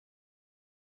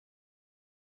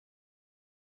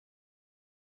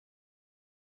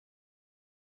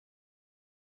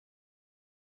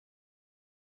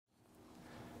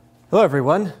Hello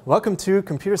everyone, welcome to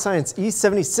Computer Science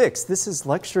E76. This is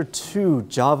Lecture 2,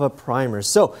 Java Primers.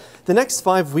 So the next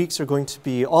 5 weeks are going to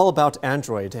be all about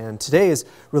Android, and today is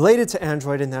related to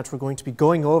Android in that we're going to be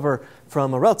going over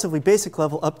from a relatively basic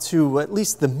level up to at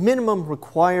least the minimum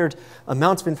required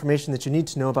amount of information that you need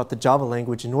to know about the Java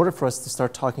language in order for us to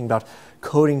start talking about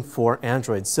coding for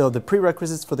Android. So the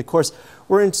prerequisites for the course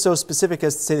weren't so specific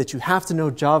as to say that you have to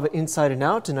know Java inside and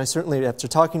out, and I certainly, after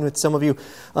talking with some of you,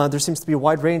 there seems to be a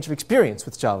wide range of experience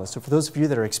with Java. So for those of you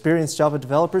that are experienced Java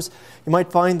developers, you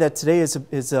might find that today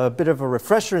is a bit of a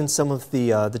refresher in some of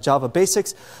the Java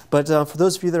basics, but for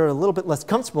those of you that are a little bit less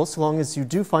comfortable, so long as you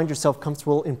do find yourself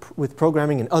comfortable with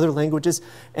programming in other languages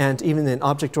and even in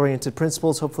object-oriented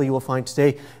principles, hopefully you will find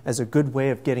today as a good way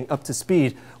of getting up to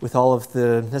speed with all of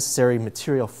the necessary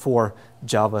material for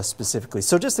Java specifically.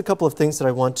 So just a couple of things that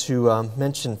I want to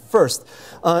mention first,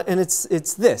 and it's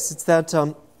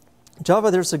that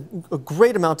Java, there's a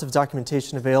great amount of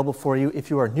documentation available for you if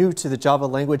you are new to the Java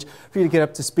language for you to get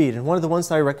up to speed. And one of the ones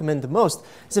that I recommend the most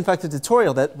is in fact a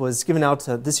tutorial that was given out.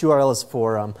 This URL is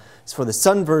for the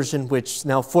Sun version, which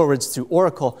now forwards to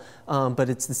Oracle, but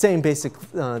it's the same basic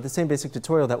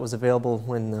tutorial that was available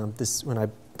when I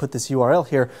put this URL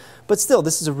here. But still,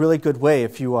 this is a really good way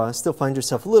if you still find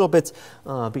yourself a little bit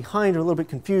behind or a little bit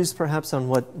confused perhaps on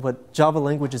what Java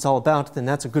language is all about, then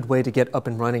that's a good way to get up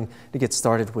and running, to get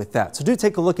started with that. So do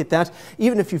take a look at that.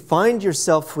 Even if you find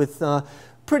yourself with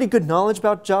pretty good knowledge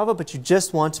about Java, but you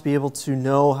just want to be able to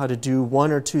know how to do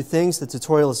one or two things, the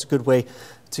tutorial is a good way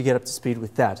to get up to speed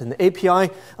with that. And the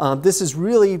API, this is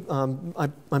really,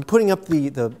 I'm putting up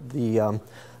the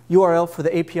URL for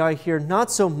the API here,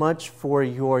 not so much for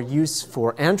your use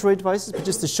for Android devices, but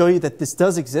just to show you that this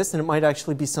does exist, and it might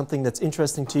actually be something that's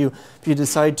interesting to you if you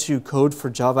decide to code for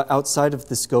Java outside of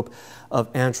the scope of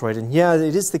Android. And yeah,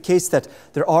 it is the case that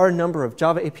there are a number of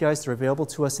Java APIs that are available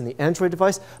to us in the Android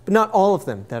device, but not all of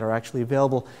them that are actually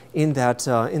available in that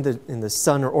in the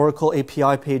Sun or Oracle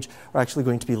API page are actually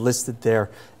going to be listed there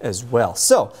as well.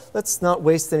 So let's not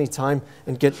waste any time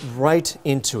and get right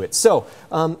into it. So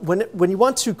when you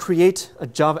want to create a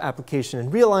Java application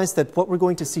and realize that what we're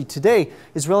going to see today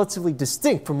is relatively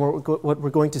distinct from what we're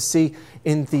going to see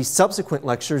in the subsequent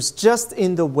lectures, just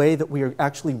in the way that we are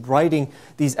actually writing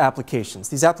these applications.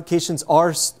 These applications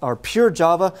are pure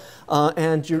Java,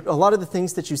 and a lot of the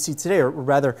things that you see today, or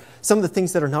rather some of the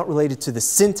things that are not related to the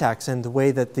syntax and the way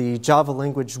that the Java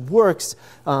language works,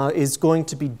 is going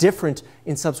to be different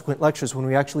in subsequent lectures when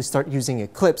we actually start using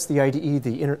Eclipse, the IDE,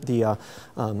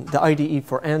 the IDE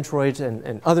for Android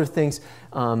and other things,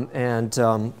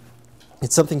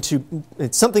 it's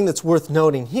something that's worth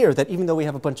noting here, that even though we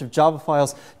have a bunch of Java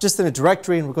files just in a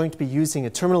directory and we're going to be using a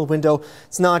terminal window,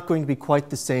 it's not going to be quite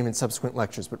the same in subsequent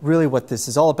lectures. But really what this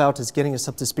is all about is getting us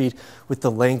up to speed with the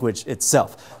language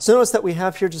itself. So notice that we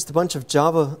have here just a bunch of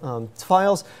Java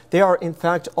files. They are in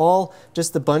fact all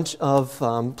just a bunch of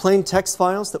plain text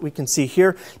files that we can see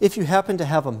here. If you happen to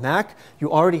have a Mac,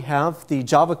 you already have the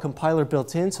Java compiler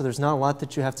built in, so there's not a lot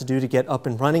that you have to do to get up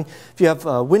and running. If you have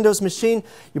a Windows machine,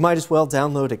 you might as well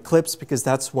download Eclipse, because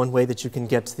that's one way that you can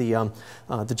get the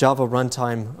Java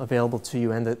runtime available to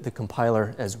you and the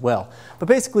compiler as well. But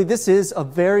basically, this is a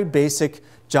very basic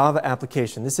Java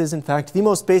application. This is, in fact, the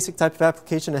most basic type of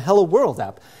application, a Hello World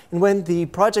app. And when the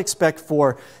project spec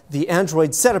for the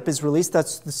Android setup is released,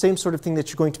 that's the same sort of thing that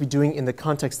you're going to be doing in the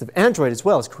context of Android as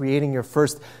well, as creating your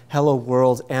first Hello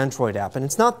World Android app. And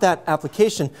it's not that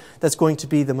application that's going to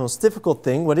be the most difficult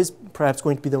thing. What is perhaps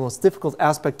going to be the most difficult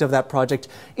aspect of that project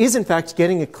is, in fact,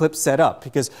 getting Eclipse set up.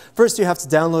 Because first you have to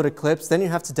download Eclipse, then you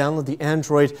have to download the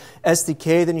Android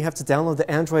SDK, then you have to download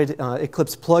the Android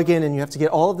Eclipse plugin, and you have to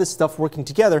get all of this stuff working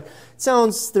together.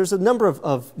 There's a number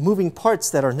of moving parts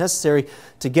that are necessary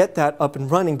to get that up and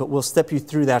running, but we'll step you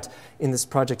through that in this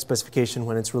project specification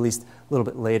when it's released a little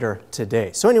bit later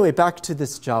today. So anyway, back to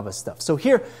this Java stuff. So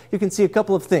here you can see a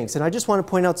couple of things, and I just want to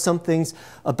point out some things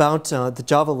about the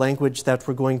Java language that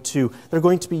are going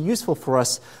to be useful for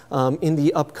us in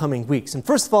the upcoming weeks. And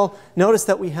first of all, notice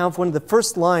that we have one of the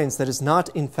first lines that is not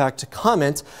in fact a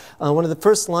comment. One of the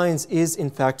first lines is in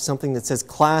fact something that says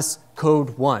class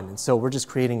code1. And so we're just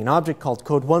creating an object called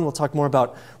code1. We'll talk more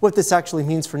about what this actually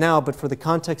means for now, but for the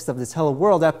context of this Hello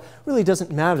World app, it really doesn't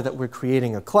matter that we're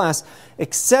creating a class,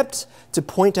 except to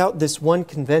point out this one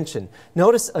convention.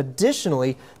 Notice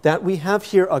additionally that we have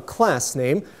here a class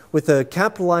name with a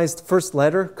capitalized first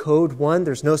letter, code1.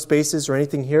 There's no spaces or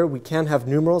anything here. We can have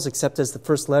numerals except as the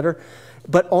first letter.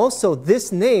 But also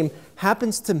this name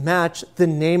happens to match the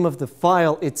name of the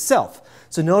file itself.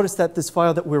 So notice that this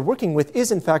file that we're working with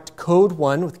is in fact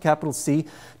code1 with capital C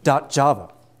 .java.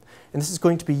 And this is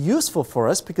going to be useful for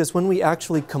us because when we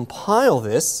actually compile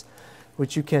this,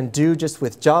 which you can do just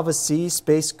with java c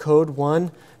space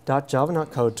code1.java,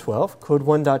 not code 12,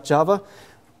 code1.java,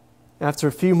 after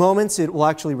a few moments, it will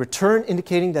actually return,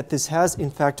 indicating that this has, in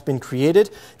fact, been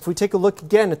created. If we take a look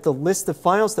again at the list of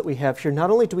files that we have here, not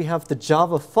only do we have the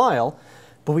Java file,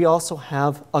 but we also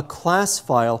have a class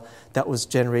file that was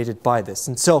generated by this.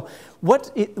 And so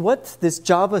what this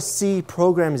Java C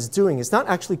program is doing is not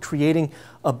actually creating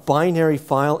a binary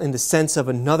file in the sense of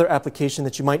another application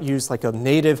that you might use, like a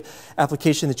native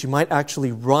application that you might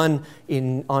actually run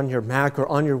on your Mac or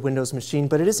on your Windows machine,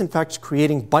 but it is in fact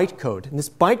creating bytecode. And this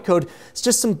bytecode is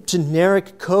just some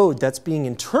generic code that's being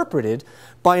interpreted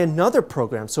by another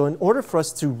program. So in order for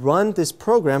us to run this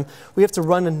program, we have to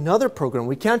run another program.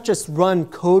 We can't just run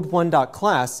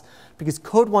code1.class, because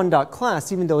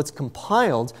code1.class, even though it's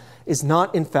compiled, is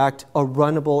not in fact a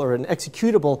runnable or an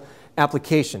executable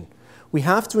application. We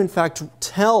have to in fact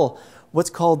tell what's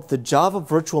called the Java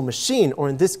virtual machine, or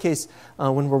in this case,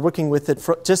 when we're working with it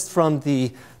just from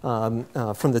the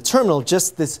terminal,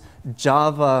 just this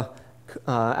Java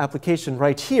application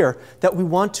right here, that we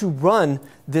want to run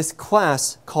this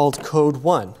class called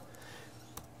code1.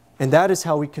 And that is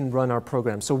how we can run our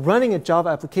program. So running a Java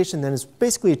application then is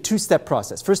basically a two-step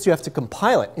process. First, you have to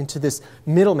compile it into this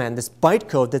middleman, this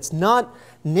bytecode that's not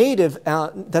native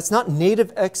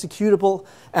executable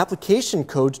application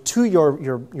code to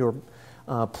your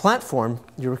platform,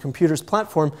 your computer's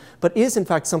platform, but is in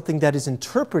fact something that is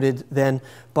interpreted then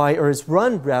by, or is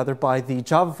run rather, by the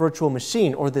Java virtual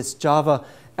machine or this Java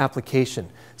application.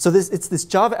 So it's this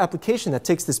Java application that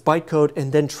takes this bytecode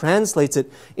and then translates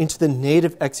it into the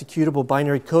native executable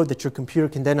binary code that your computer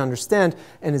can then understand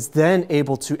and is then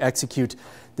able to execute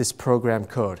this program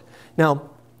code. Now,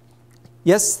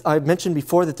 yes, I mentioned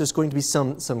before that there's going to be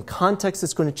some context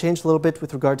that's going to change a little bit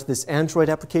with regard to this Android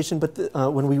application, but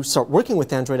when we start working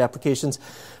with Android applications.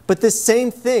 But this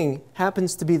same thing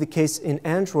happens to be the case in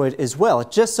Android as well.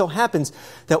 It just so happens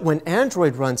that when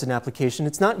Android runs an application,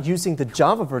 it's not using the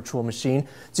Java virtual machine,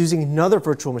 it's using another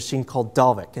virtual machine called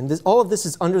Dalvik. And all of this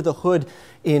is under the hood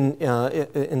and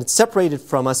it's separated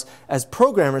from us as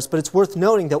programmers, but it's worth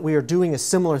noting that we are doing a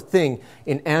similar thing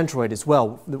in Android as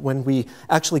well. When we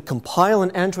actually compile an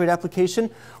Android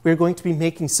application, we are going to be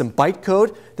making some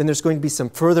bytecode, then there's going to be some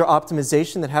further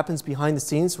optimization that happens behind the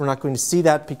scenes. We're not going to see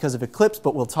that because of Eclipse,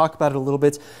 but we'll talk about it a little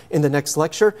bit in the next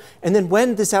lecture. And then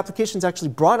when this application is actually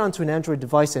brought onto an Android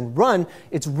device and run,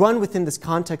 it's run within this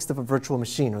context of a virtual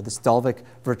machine, or this Dalvik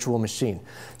virtual machine.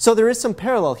 So there is some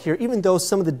parallel here, even though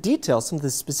some of the details, some of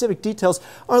the specific details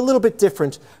are a little bit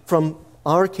different from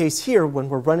our case here when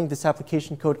we're running this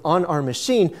application code on our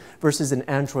machine versus an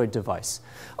Android device.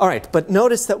 All right, but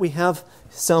notice that we have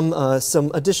some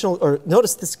additional, or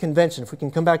notice this convention. If we can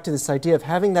come back to this idea of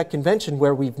having that convention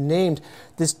where we've named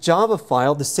this Java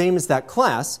file the same as that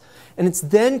class, and it's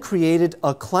then created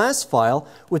a class file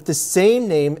with the same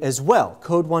name as well,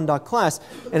 code1.class,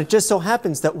 and it just so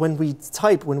happens that when we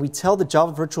tell the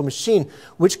Java virtual machine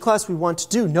which class we want to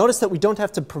do, notice that we don't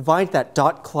have to provide that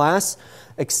 .class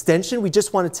extension. We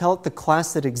just want to tell it the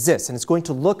class that exists, and it's going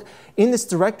to look in this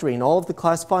directory in all of the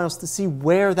class files to see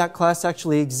where that class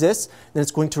actually exists, and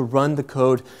it's going to run the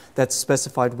code that's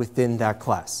specified within that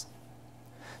class.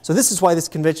 So this is why this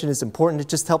convention is important. It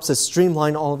just helps us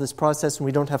streamline all of this process, and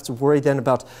we don't have to worry then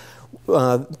about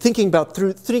thinking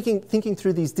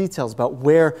through these details about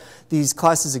where these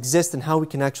classes exist and how we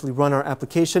can actually run our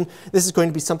application. This is going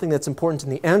to be something that's important in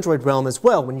the Android realm as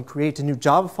well. When you create a new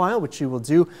Java file, which you will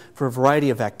do for a variety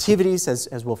of activities,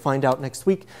 as we'll find out next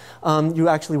week, you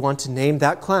actually want to name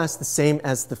that class the same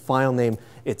as the file name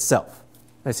itself.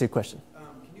 I see a question.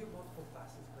 Can you have multiple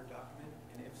classes per document?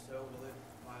 And if so, will it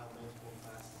compile multiple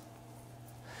classes?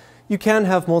 You can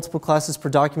have multiple classes per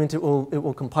document. It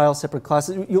will compile separate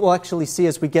classes. You will actually see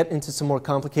as we get into some more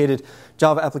complicated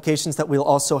Java applications that we'll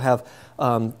also have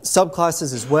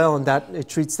subclasses as well, and that it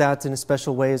treats that in a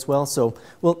special way as well. So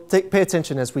we'll pay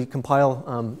attention as we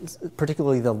compile,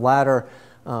 particularly the latter,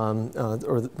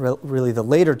 or really the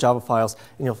later Java files,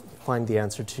 and you'll find the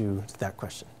answer to that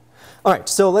question. All right,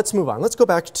 so let's move on. Let's go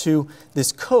back to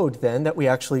this code then that we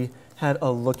actually had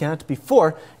a look at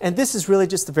before, and this is really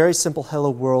just a very simple Hello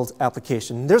World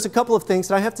application. There's a couple of things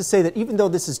that I have to say that even though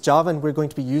this is Java and we're going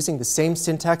to be using the same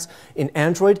syntax in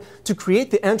Android, to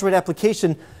create the Android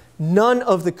application, none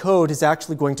of the code is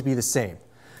actually going to be the same.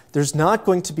 There's not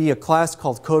going to be a class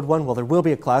called code1. Well, there will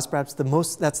be a class. Perhaps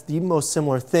that's the most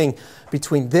similar thing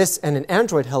between this and an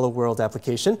Android Hello World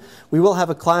application. We will have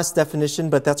a class definition,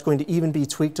 but that's going to even be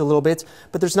tweaked a little bit.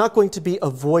 But there's not going to be a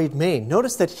void main.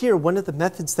 Notice that here, one of the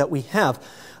methods that we have,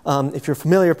 if you're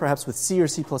familiar perhaps with C or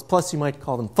C++, you might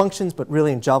call them functions, but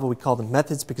really in Java we call them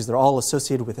methods because they're all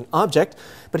associated with an object.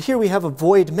 But here we have a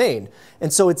void main.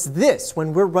 And so it's this,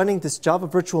 when we're running this Java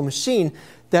virtual machine,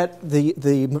 that the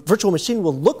virtual machine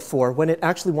will look for when it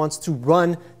actually wants to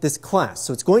run this class.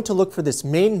 So it's going to look for this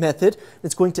main method.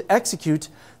 It's going to execute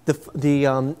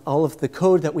all of the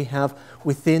code that we have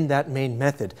within that main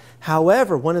method.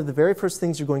 However, one of the very first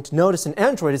things you're going to notice in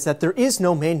Android is that there is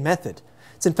no main method.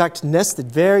 It's in fact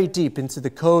nested very deep into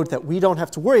the code that we don't have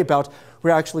to worry about.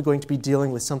 We're actually going to be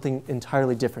dealing with something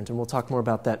entirely different, and we'll talk more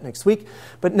about that next week.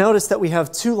 But notice that we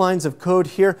have two lines of code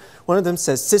here. One of them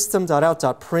says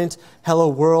system.out.print hello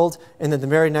world, and then the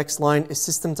very next line is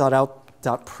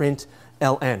system.out.print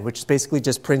ln, which basically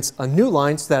just prints a new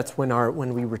line so that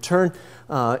when we return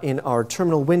in our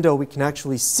terminal window, we can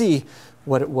actually see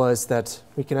what it was that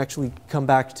we can actually come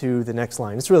back to the next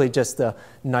line. It's really just a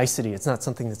nicety. It's not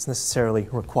something that's necessarily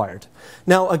required.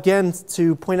 Now, again,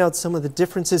 to point out some of the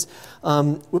differences,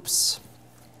 whoops,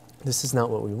 this is not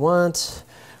what we want.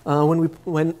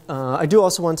 I do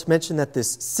also want to mention that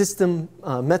this system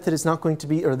method is not going to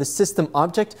be, or the system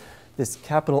object, this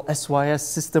capital SYS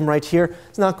system right here,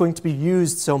 is not going to be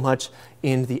used so much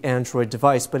in the Android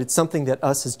device, but it's something that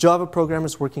us as Java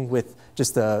programmers working with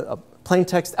just a plain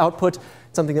text output,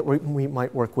 something that we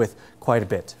might work with quite a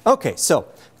bit. Okay, so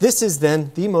this is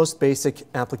then the most basic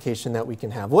application that we can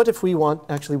have. What if we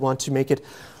actually want to make it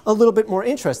a little bit more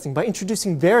interesting by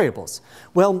introducing variables?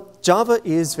 Well, Java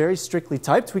is very strictly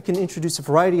typed. We can introduce a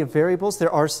variety of variables.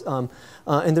 There are,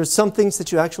 and there's some things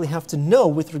that you actually have to know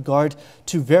with regard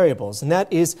to variables, and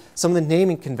that is some of the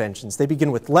naming conventions. They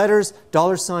begin with letters,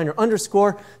 $, or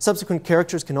underscore. Subsequent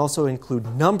characters can also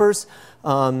include numbers.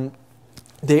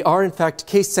 They are, in fact,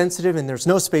 case sensitive, and there's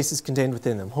no spaces contained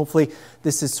within them. Hopefully,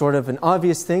 this is sort of an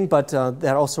obvious thing, but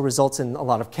that also results in a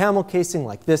lot of camel casing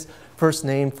like this, first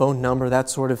name, phone number,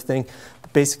 that sort of thing.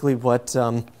 Basically what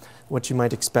you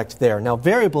might expect there. Now,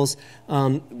 variables,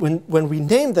 when we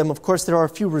name them, of course, there are a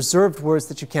few reserved words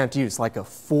that you can't use, like a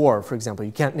for example.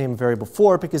 You can't name a variable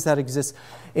for because that exists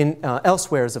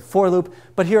elsewhere as a for loop.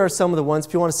 But here are some of the ones.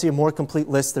 If you want to see a more complete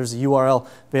list, there's a URL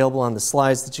available on the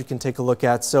slides that you can take a look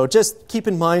at. So just keep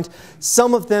in mind,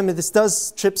 some of them, this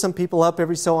does trip some people up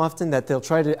every so often, that they'll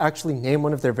try to actually name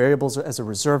one of their variables as a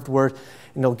reserved word,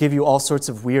 and they'll give you all sorts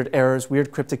of weird errors,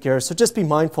 weird cryptic errors. So just be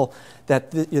mindful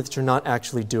that you're not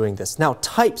actually doing this. Now,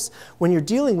 types. When you're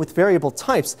dealing with variable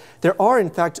types, there are, in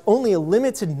fact, only a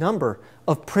limited number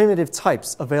of primitive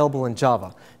types available in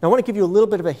Java. Now, I want to give you a little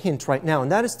bit of a hint right now,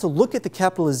 and that is to look at the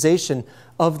capitalization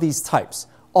of these types.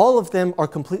 All of them are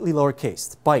completely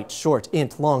lowercase. Byte, short,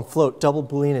 int, long, float, double,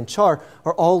 boolean, and char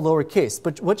are all lowercase.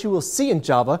 But what you will see in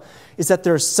Java is that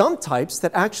there are some types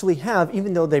that actually have,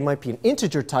 even though they might be an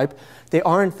integer type, they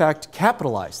are in fact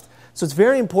capitalized. So it's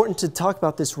very important to talk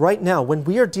about this right now. When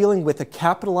we are dealing with a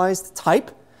capitalized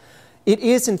type, it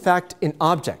is in fact an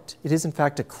object. It is in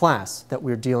fact a class that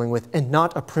we're dealing with and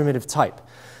not a primitive type.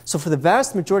 So for the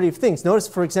vast majority of things, notice,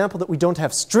 for example, that we don't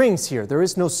have strings here. There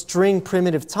is no string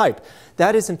primitive type.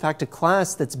 That is, in fact, a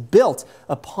class that's built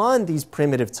upon these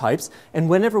primitive types. And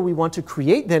whenever we want to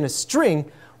create then a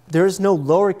string, there is no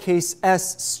lowercase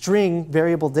s string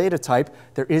variable data type.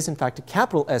 There is, in fact, a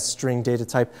capital S string data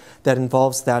type that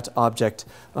involves that object,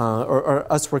 or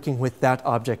us working with that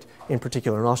object in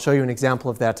particular. And I'll show you an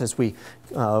example of that as we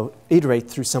iterate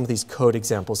through some of these code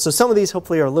examples. So some of these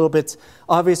hopefully are a little bit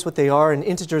obvious what they are. An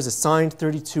integer is assigned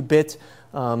 32-bit.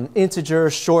 Integer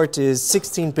short is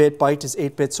 16-bit. Byte is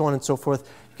 8-bit, so on and so forth.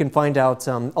 You can find out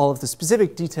all of the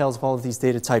specific details of all of these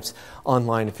data types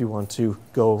online if you want to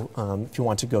go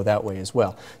that way as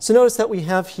well. So notice that we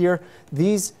have here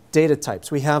these data types.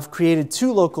 We have created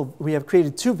two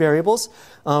variables.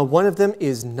 One of them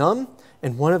is num,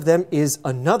 and one of them is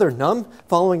another num,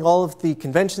 following all of the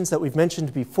conventions that we've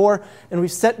mentioned before. And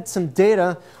we've set some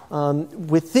data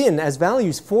within as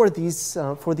values for these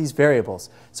variables.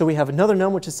 So we have another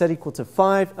num which is set equal to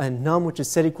 5, and num which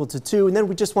is set equal to 2, and then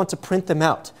we just want to print them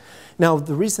out. Now,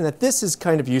 the reason that this is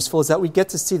kind of useful is that we get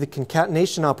to see the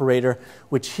concatenation operator,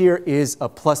 which here is a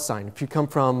plus sign. If you come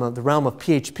from the realm of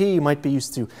PHP, you might be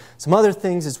used to some other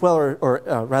things as well, or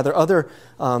rather other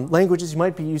languages. You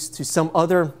might be used to some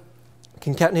other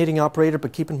concatenating operator,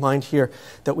 but keep in mind here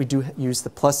that we do use the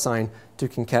plus sign to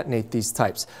concatenate these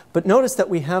types. But notice that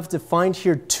we have defined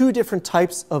here two different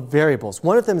types of variables.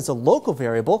 One of them is a local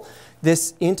variable,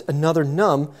 this int another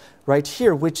num right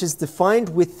here, which is defined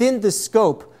within the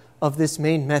scope of this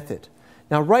main method.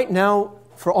 Now right now,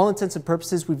 for all intents and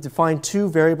purposes, we've defined two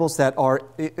variables that are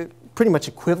pretty much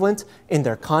equivalent in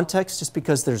their context just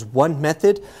because there's one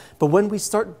method. But when we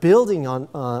start building on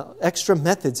extra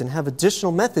methods and have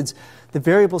additional methods, the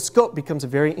variable scope becomes a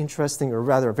very interesting, or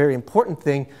rather a very important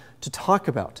thing to talk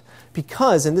about.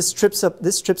 Because, and this trips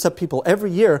up people every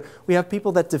year, we have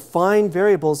people that define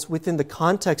variables within the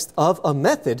context of a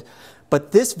method,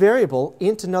 but this variable,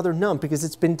 int another num, because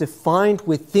it's been defined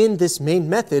within this main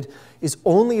method, is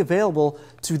only available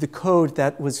to the code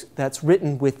that's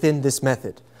written within this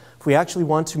method. If we actually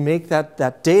want to make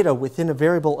that data within a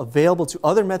variable available to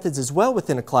other methods as well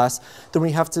within a class, then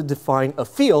we have to define a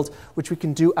field, which we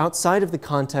can do outside of the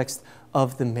context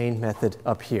of the main method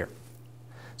up here.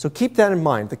 So keep that in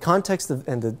mind. The context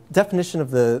and the definition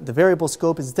of the variable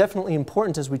scope is definitely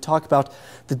important as we talk about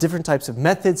the different types of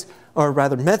methods, or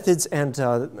rather methods and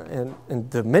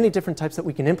the many different types that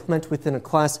we can implement within a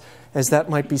class, as that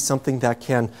might be something that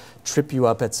can trip you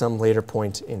up at some later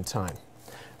point in time.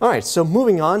 All right, so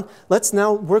moving on, let's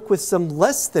now work with some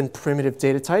less than primitive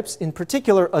data types, in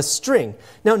particular a string.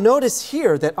 Now notice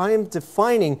here that I am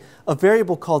defining a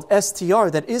variable called str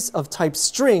that is of type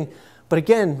string, but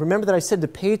again, remember that I said to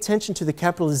pay attention to the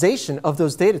capitalization of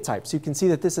those data types. You can see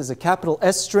that this is a capital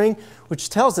S string, which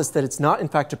tells us that it's not in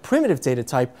fact a primitive data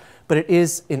type, but it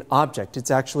is an object. It's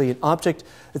actually an object.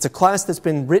 It's a class that's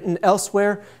been written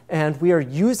elsewhere, and we are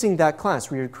using that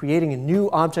class. We are creating a new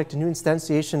object, a new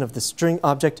instantiation of the string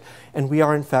object, and we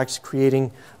are in fact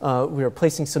creating, we are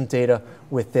placing some data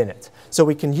within it. So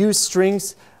we can use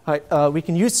strings. We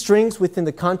can use strings within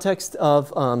the context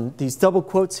of these double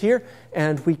quotes here,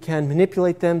 and we can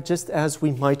manipulate them just as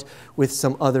we might with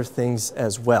some other things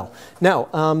as well.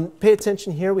 Now, pay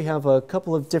attention here. We have a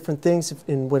couple of different things.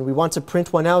 When we want to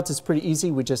print one out, it's pretty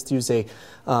easy. We just use the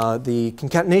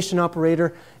concatenation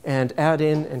operator and add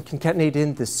in and concatenate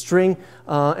in the string.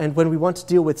 And when we want to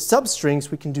deal with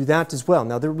substrings, we can do that as well.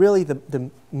 Now,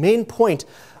 the main point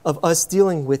of us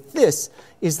dealing with this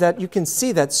is that you can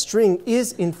see that string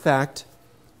is in fact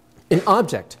an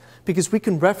object, because we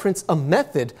can reference a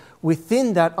method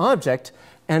within that object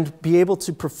and be able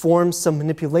to perform some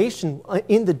manipulation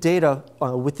in the data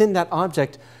within that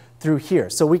object through here.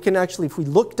 So we can actually, if we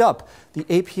looked up the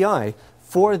API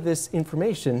for this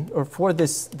information, or for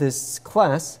this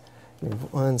class, give me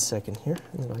 1 second here,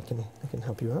 and then I can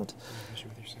help you out.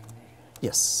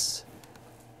 Yes.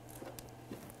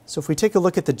 So if we take a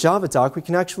look at the Java doc, we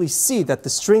can actually see that the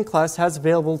string class has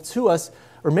available to us,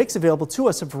 or makes available to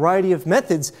us, a variety of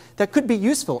methods that could be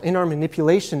useful in our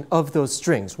manipulation of those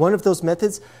strings. One of those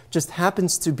methods just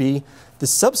happens to be the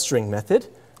substring method.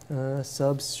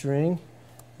 Substring,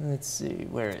 let's see,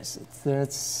 where is it?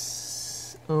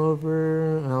 That's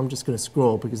over, I'm just going to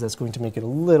scroll because that's going to make it a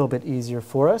little bit easier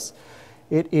for us.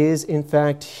 It is in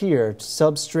fact here,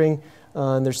 substring.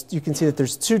 You can see that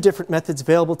there's two different methods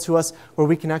available to us where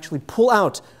we can actually pull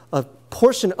out a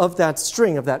portion of that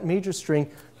string, of that major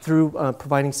string, through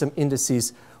providing some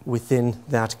indices within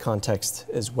that context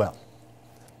as well.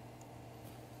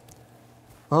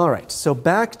 All right, so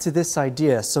back to this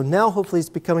idea. So now hopefully it's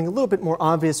becoming a little bit more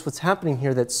obvious what's happening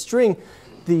here, that string,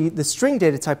 the string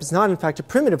data type is not in fact a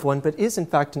primitive one, but is in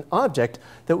fact an object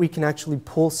that we can actually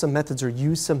pull some methods or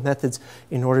use some methods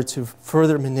in order to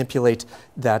further manipulate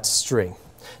that string.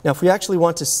 Now if we actually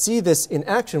want to see this in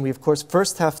action, we of course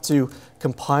first have to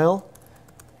compile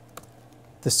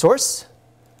the source.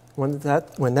 When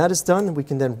that is done, we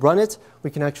can then run it. We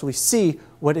can actually see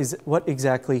what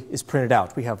exactly is printed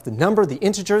out. We have the number, the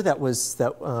integer that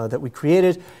we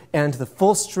created, and the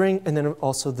full string, and then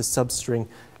also the substring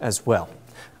as well.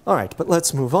 All right, but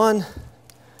let's move on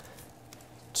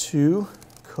to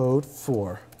code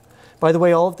 4. By the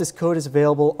way, all of this code is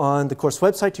available on the course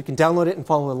website. You can download it and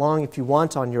follow along if you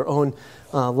want on your own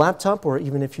laptop, or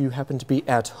even if you happen to be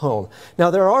at home.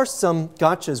 Now, there are some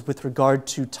gotchas with regard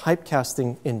to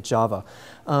typecasting in Java,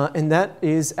 and that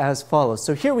is as follows.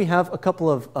 So here we have a couple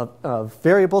of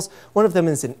variables. One of them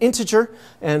is an integer,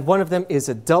 and one of them is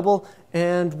a double,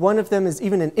 and one of them is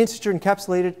even an integer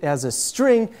encapsulated as a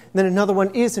string, and then another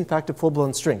one is in fact a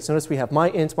full-blown string. So notice we have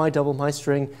my int, my double, my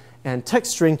string, and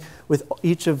text string with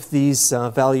each of these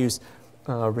values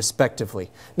respectively.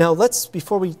 Now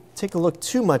before we take a look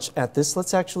too much at this,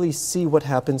 let's actually see what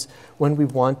happens when we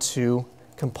want to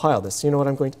compile this. You know what,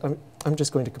 I'm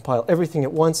just going to compile everything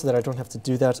at once so that I don't have to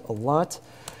do that a lot.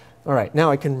 All right, now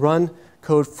I can run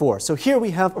code 4. So here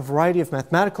we have a variety of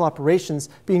mathematical operations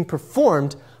being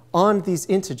performed on these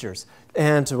integers.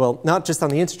 And, well, not just on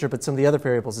the integer, but some of the other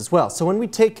variables as well. So when we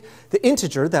take the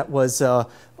integer that was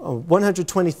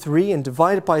 123 and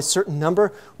divide it by a certain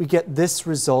number, we get this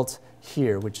result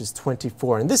here, which is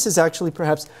 24. And this is actually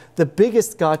perhaps the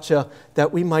biggest gotcha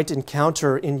that we might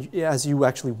encounter as you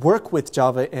actually work with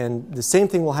Java, and the same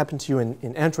thing will happen to you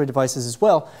in Android devices as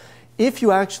well. If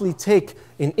you actually take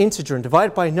an integer and divide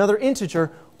it by another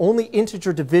integer, only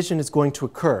integer division is going to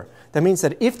occur. That means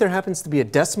that if there happens to be a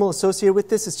decimal associated with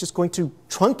this, it's just going to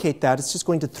truncate that. It's just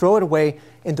going to throw it away,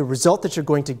 and the result that you're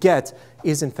going to get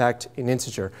is, in fact, an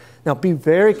integer. Now, be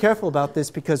very careful about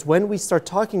this, because when we start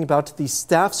talking about the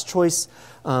staff's choice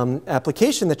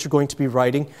application that you're going to be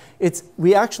writing,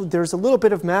 there's a little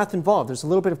bit of math involved. There's a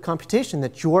little bit of computation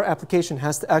that your application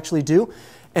has to actually do.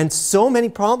 And so many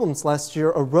problems last year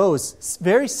arose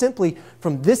very simply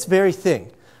from this very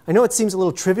thing. I know it seems a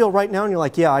little trivial right now, and you're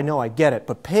like, yeah, I know, I get it.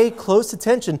 But pay close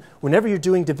attention whenever you're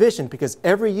doing division, because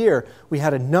every year we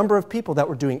had a number of people that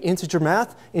were doing integer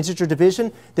math, integer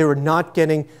division. They were not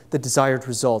getting the desired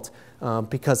result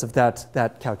because of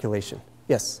that calculation.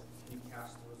 Yes? Can you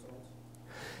cast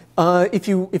the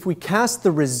results? If we cast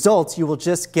the results, you will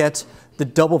just get the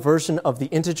double version of the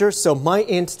integer. So my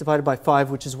int divided by 5,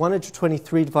 which is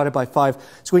 123 divided by 5,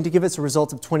 is going to give us a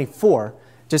result of 24.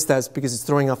 Because it's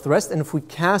throwing off the rest. And if we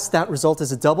cast that result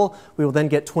as a double, we will then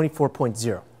get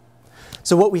 24.0.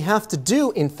 So what we have to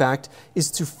do, in fact, is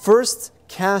to first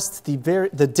cast the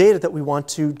data that we want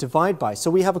to divide by. So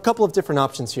we have a couple of different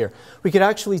options here. We could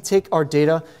actually take our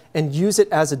data and use it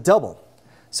as a double.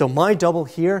 So my double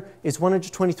here is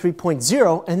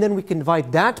 123.0, and then we can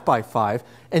divide that by 5,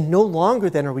 and no longer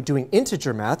then are we doing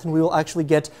integer math, and we will actually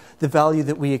get the value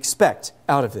that we expect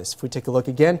out of this. If we take a look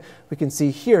again, we can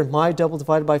see here my double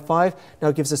divided by 5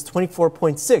 now gives us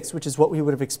 24.6, which is what we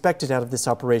would have expected out of this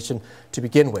operation to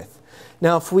begin with.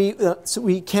 Now, so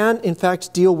we can, in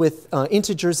fact, deal with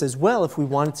integers as well if we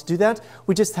wanted to do that.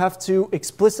 We just have to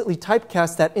explicitly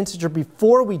typecast that integer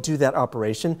before we do that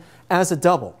operation as a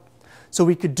double. So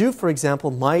we could do, for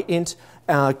example, my int,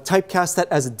 typecast that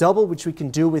as a double, which we can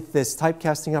do with this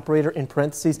typecasting operator in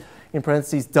parentheses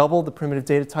double the primitive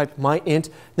data type, my int,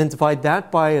 then divide that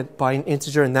by an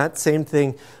integer, and that same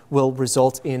thing will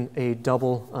result in a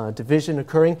double division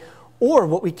occurring. Or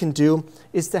what we can do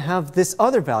is to have this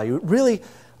other value. Really,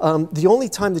 the only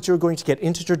time that you're going to get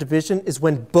integer division is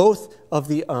when both of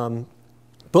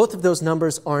those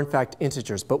numbers are in fact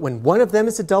integers. But when one of them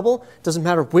is a double, it doesn't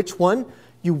matter which one,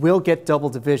 you will get double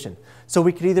division. So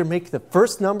we could either make the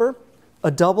first number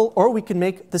a double, or we can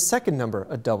make the second number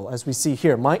a double. As we see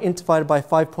here, my int divided by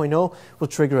 5.0 will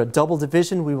trigger a double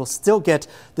division. We will still get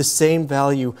the same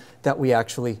value that we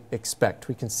actually expect.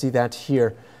 We can see that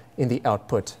here in the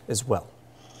output as well.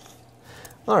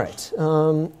 All right,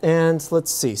 and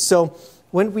let's see. So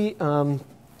when we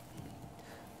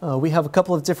have a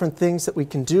couple of different things that we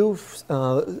can do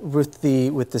with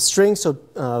the string. So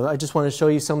I just want to show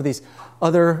you some of these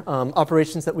other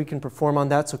operations that we can perform on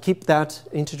that. So keep that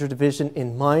integer division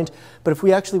in mind. But if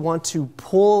we actually want to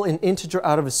pull an integer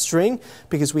out of a string,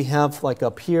 because we have, like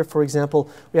up here, for example,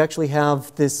 we actually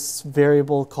have this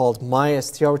variable called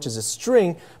mystr, which is a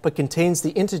string, but contains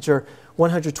the integer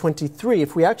 123.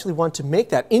 If we actually want to make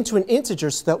that into an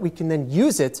integer so that we can then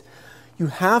use it, you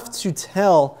have to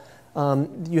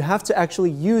actually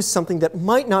use something that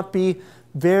might not be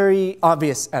very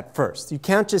obvious at first. You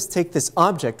can't just take this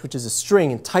object, which is a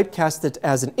string, and typecast it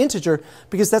as an integer,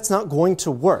 because that's not going to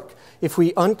work. If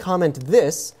we uncomment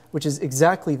this, which is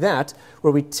exactly that,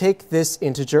 where we take this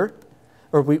integer,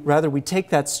 or we take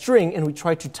that string and we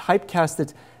try to typecast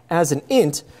it as an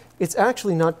int, it's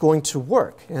actually not going to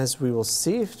work. As we will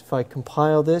see, if I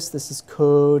compile this, this is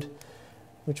code.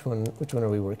 Which one are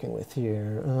we working with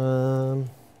here?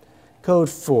 Code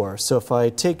 4. So if I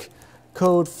take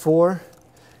code 4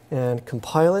 and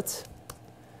compile it,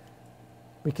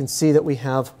 we can see that we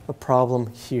have a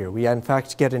problem here. We in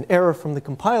fact get an error from the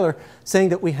compiler saying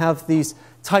that we have these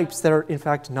types that are in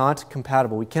fact not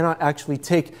compatible. We cannot actually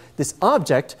take this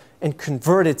object and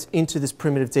convert it into this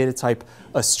primitive data type,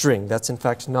 a string. That's in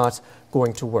fact not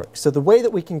going to work. So the way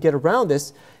that we can get around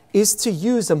this is to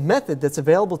use a method that's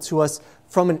available to us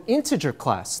from an integer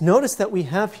class. Notice that we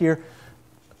have here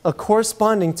a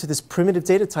corresponding to this primitive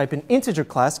data type, an integer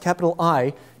class, capital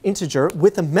I, integer,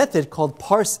 with a method called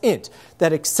parseInt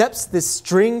that accepts this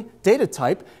string data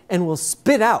type and will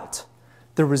spit out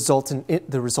the resultant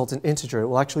integer. It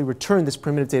will actually return this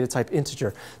primitive data type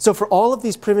integer. So for all of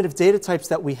these primitive data types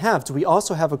that we have, do we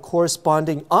also have a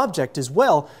corresponding object as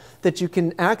well that you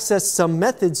can access some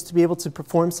methods to be able to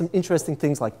perform some interesting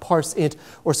things like parse int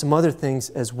or some other things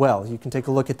as well. You can take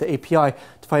a look at the API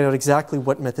to find out exactly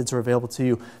what methods are available to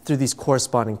you through these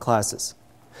corresponding classes.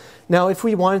 Now, if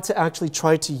we wanted to actually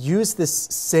try to use this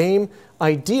same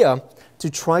idea to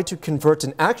try to convert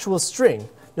an actual string,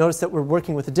 notice that we're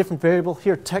working with a different variable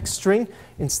here, text string,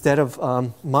 instead of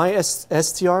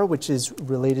my_str, which is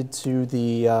related to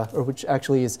the, or which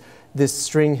actually is this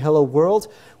string hello world.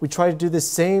 We try to do the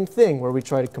same thing where we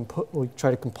try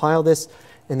to compile this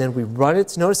and then we run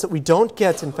it. Notice that we don't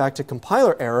get, in fact, a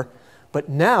compiler error, but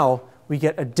now we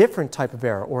get a different type of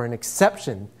error or an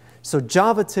exception. So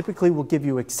Java typically will give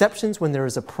you exceptions when there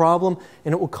is a problem,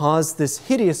 and it will cause this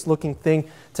hideous looking thing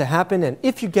to happen. And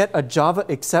if you get a Java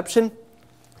exception,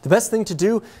 the best thing to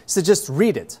do is to just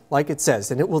read it like it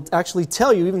says, and it will actually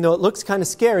tell you, even though it looks kind of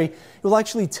scary, it will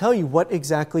actually tell you what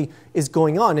exactly is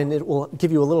going on, and it will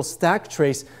give you a little stack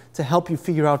trace to help you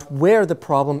figure out where the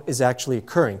problem is actually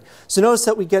occurring. So notice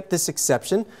that we get this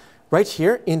exception right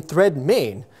here in thread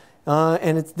main,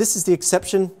 and this is the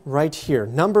exception right here,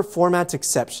 number format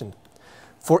exception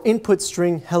for input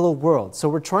string hello world. So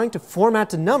we're trying to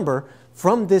format a number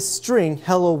from this string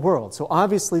hello world. So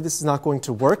obviously this is not going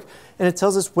to work, and it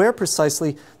tells us where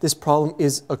precisely this problem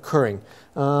is occurring.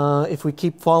 If we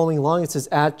keep following along, it says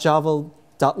at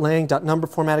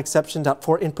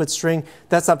java.lang.numberFormatException.forInputString.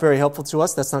 That's not very helpful to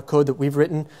us. That's not code that we've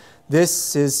written.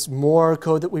 This is more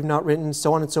code that we've not written,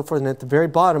 so on and so forth. And at the very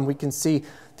bottom, we can see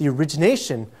the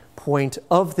origination point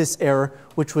of this error,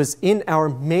 which was in our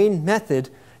main method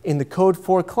in the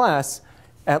code4 class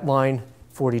at line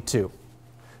 42.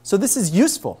 So this is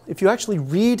useful. If you actually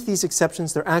read these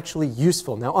exceptions, they're actually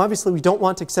useful. Now, obviously, we don't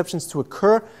want exceptions to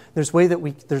occur. There's ways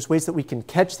that we can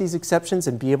catch these exceptions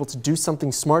and be able to do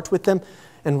something smart with them,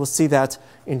 and we'll see that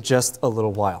in just a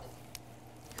little while.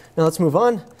 Now, let's move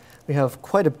on. We have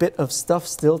quite a bit of stuff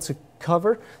still to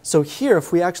cover. So here,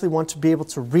 if we actually want to be able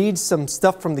to read some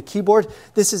stuff from the keyboard,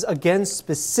 this is, again,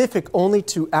 specific only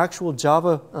to actual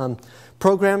Java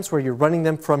programs where you're running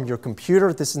them from your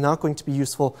computer. This is not going to be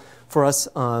useful for us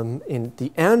in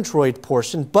the Android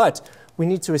portion, but we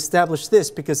need to establish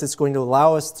this because it's going to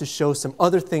allow us to show some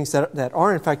other things that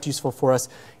are in fact useful for us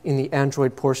in the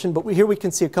Android portion. But here we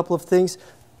can see a couple of things.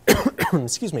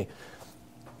 Excuse me.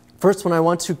 First, when I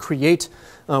want to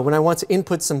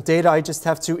input some data, I just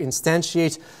have to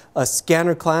instantiate a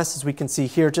scanner class, as we can see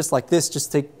here, just like this.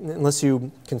 Just take, unless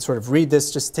you can sort of read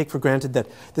this, just take for granted that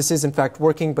this is in fact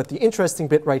working. But the interesting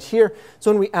bit right here is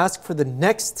when we ask for the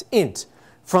next int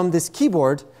from this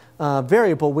keyboard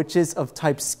variable, which is of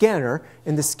type scanner,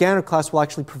 and the scanner class will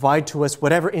actually provide to us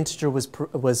whatever integer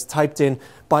was typed in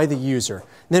by the user.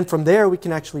 And then from there, we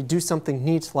can actually do something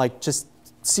neat, like just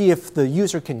see if the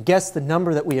user can guess the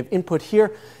number that we have input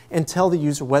here and tell the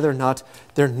user whether or not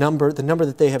the number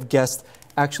that they have guessed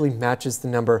actually matches the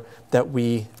number that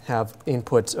we have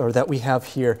input or that we have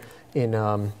here in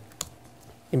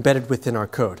embedded within our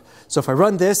code. So if I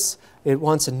run this, it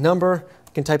wants a number.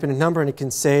 I can type in a number and it can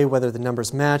say whether the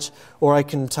numbers match, or I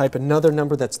can type another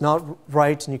number that's not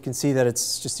right, and you can see that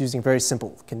it's just using a very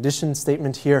simple condition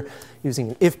statement here,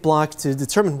 using an if block to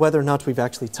determine whether or not we've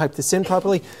actually typed this in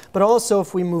properly. But also,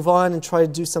 if we move on and try to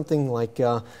do something like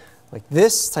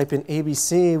this, type in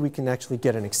ABC, we can actually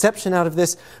get an exception out of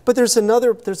this. But there's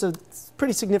a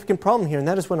pretty significant problem here, and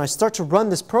that is when I start to run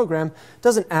this program, it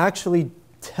doesn't actually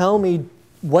tell me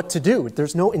what to do.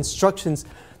 There's no instructions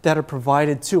that are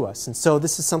provided to us. And so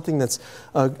this is something that's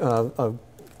a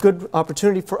good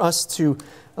opportunity for us to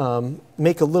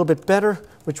make a little bit better,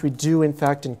 which we do in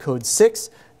fact in code 6,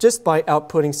 just by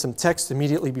outputting some text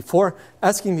immediately before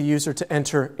asking the user to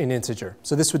enter an integer.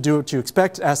 So this would do what you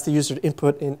expect, ask the user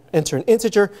to enter an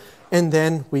integer, and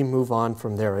then we move on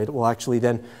from there. It will actually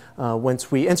then, once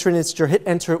we enter an integer, hit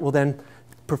enter, it will then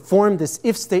perform this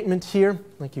if statement here,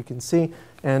 like you can see,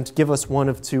 and give us one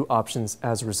of two options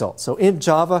as a result. So in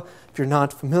Java, if you're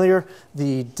not familiar,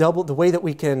 the way that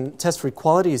we can test for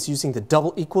equality is using the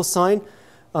double equal sign.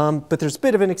 But there's a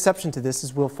bit of an exception to this,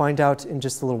 as we'll find out in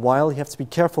just a little while. You have to be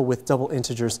careful with double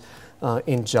integers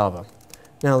in Java.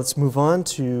 Now let's move on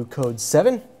to code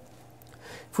 7.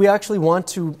 If we actually want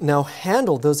to now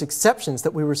handle those exceptions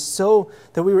that we were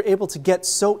able to get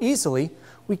so easily,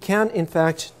 we can in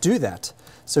fact do that.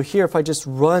 So here, if I just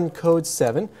run code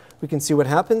 7, we can see what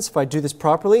happens. If I do this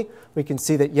properly, we can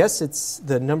see that yes,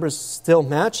 the numbers still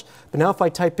match. But now if I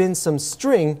type in some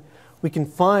string, we can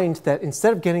find that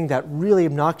instead of getting that really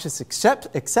obnoxious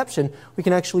exception, we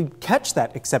can actually catch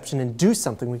that exception and do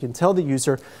something. We can tell the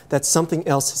user that something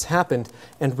else has happened,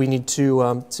 and we need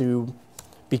to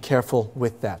be careful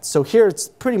with that. So here it's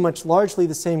pretty much largely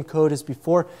the same code as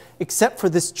before, except for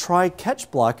this try-catch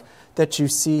block that you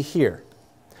see here.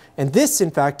 And this,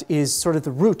 in fact, is sort of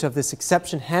the root of this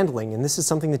exception handling. And this is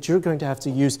something that you're going to have to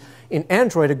use in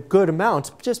Android a good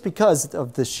amount just because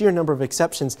of the sheer number of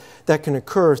exceptions that can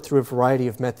occur through a variety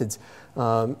of methods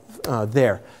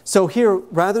there. So here,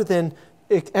 rather than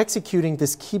executing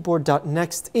this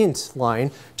keyboard.nextInt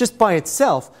line just by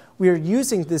itself, we're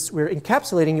using this, we're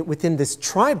encapsulating it within this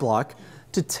try block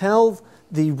to tell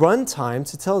the runtime,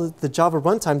 to tell the Java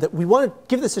runtime that we want to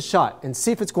give this a shot and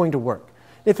see if it's going to work.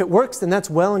 If it works, then that's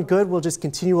well and good. We'll just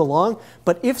continue along.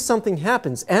 But if something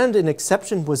happens and an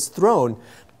exception was thrown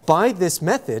by this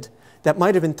method that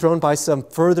might have been thrown by some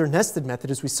further nested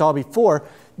method, as we saw before,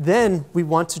 then we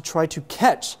want to try to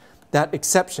catch that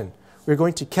exception. We're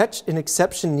going to catch an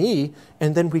exception E,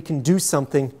 and then we can do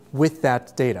something with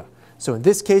that data. So in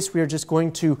this case, we are just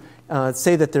going to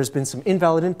say that there's been some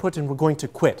invalid input, and we're going to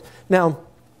quit. Now,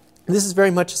 this is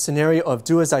very much a scenario of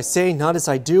do as I say, not as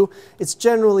I do. It's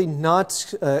generally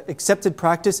not accepted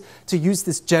practice to use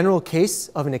this general case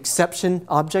of an exception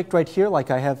object right here,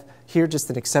 like I have here, just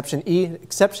an exception E.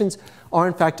 Exceptions are,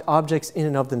 in fact, objects in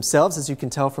and of themselves, as you can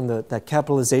tell from that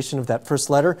capitalization of that first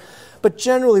letter. But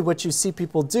generally, what you see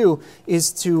people do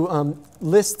is to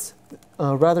list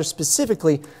rather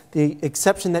specifically the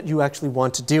exception that you actually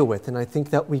want to deal with. And I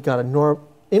think that we got a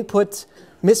input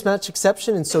mismatch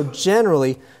exception, and so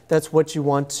generally that's what you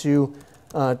want to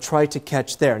try to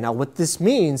catch there. Now what this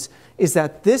means is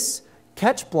that this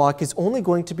catch block is only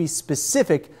going to be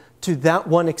specific to that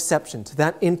one exception, to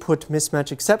that input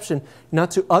mismatch exception,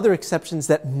 not to other exceptions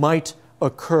that might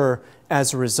occur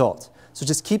as a result. So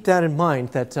just keep that in mind,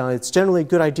 that it's generally a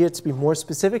good idea to be more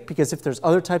specific, because if there's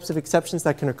other types of exceptions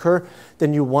that can occur,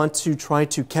 then you want to try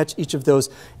to catch each of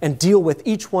those and deal with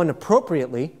each one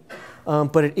appropriately.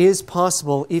 But it is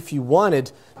possible, if you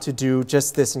wanted, to do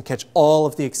just this and catch all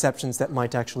of the exceptions that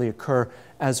might actually occur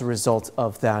as a result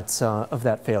of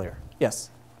that failure. Yes? Is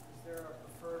there a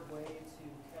preferred way to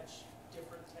catch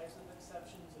different types of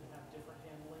exceptions and have different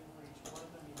handling for each one?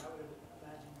 I mean, I would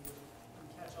imagine you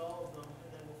would catch all of them, and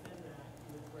then within that,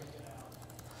 you would break it out.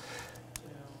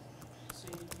 You know, so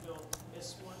you don't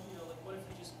miss one. You know, like what if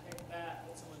you just pick that,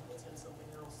 but someone puts in something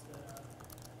else that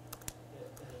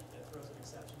throws an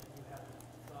exception that you haven't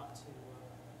thought to?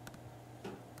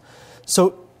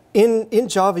 So in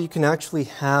Java, you can actually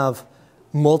have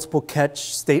multiple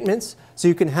catch statements. So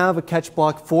you can have a catch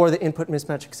block for the input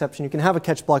mismatch exception. You can have a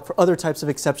catch block for other types of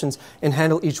exceptions and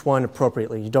handle each one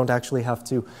appropriately. You don't actually have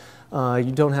to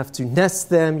nest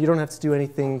them. You don't have to do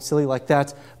anything silly like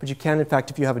that. But you can, in fact,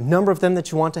 if you have a number of them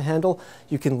that you want to handle,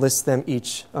 you can list them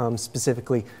each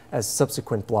specifically as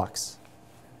subsequent blocks.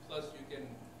 Plus, you can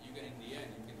in the end,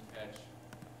 you can catch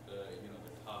the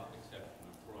top exception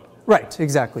for all of them. Right,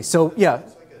 exactly. So yeah.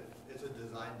 It's a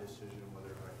design decision whether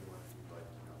or not you want to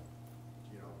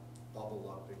do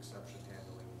bubble up exception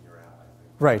handling in your app, I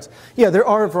think. Right. Yeah, there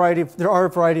are a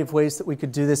variety of ways that we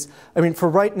could do this. I mean, for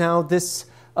right now, this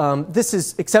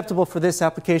is acceptable for this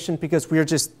application because we are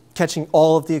just catching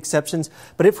all of the exceptions.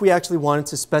 But if we actually wanted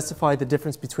to specify the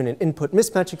difference between an input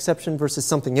mismatch exception versus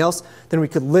something else, then we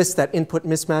could list that input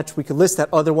mismatch. We could list that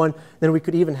other one. Then we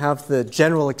could even have the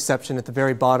general exception at the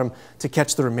very bottom to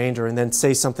catch the remainder, and then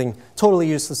say something totally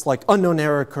useless like unknown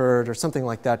error occurred or something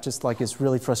like that, just like is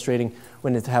really frustrating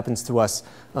when it happens to us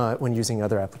when using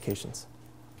other applications.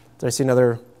 Did I see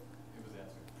another?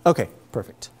 Okay,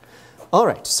 perfect. All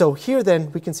right, so here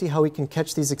then we can see how we can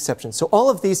catch these exceptions. So all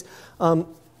of these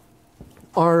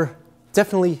are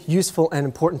definitely useful and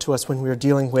important to us when we are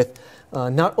dealing with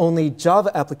not only Java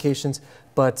applications,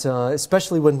 but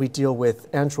especially when we deal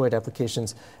with Android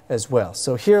applications as well.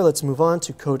 So here, let's move on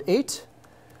to code 8.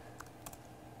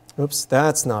 Oops,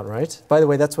 that's not right. By the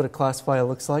way, that's what a class file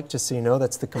looks like, just so you know.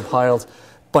 That's the compiled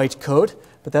bytecode.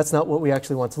 But that's not what we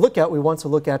actually want to look at. We want to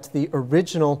look at the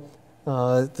original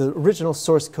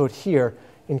source code here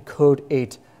in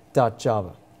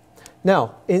code8.java.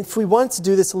 Now, if we want to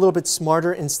do this a little bit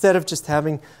smarter, instead of just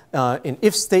having an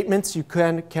if statement, you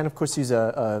can of course use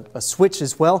a switch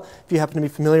as well. If you happen to be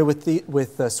familiar with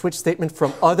the switch statement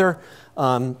from other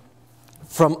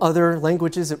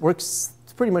languages, it works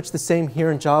pretty much the same here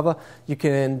in Java. You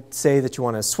can say that you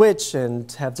want to switch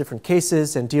and have different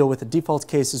cases and deal with the default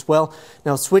case as well.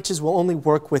 Now, switches will only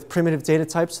work with primitive data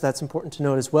types, so that's important to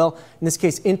note as well. In this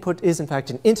case, input is in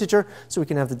fact an integer, so we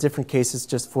can have the different cases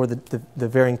just for the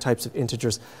varying types of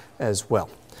integers as well.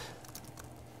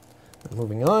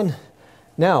 Moving on.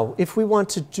 Now, if we want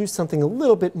to do something a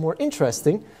little bit more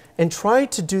interesting and try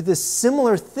to do this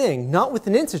similar thing, not with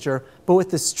an integer, but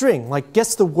with a string, like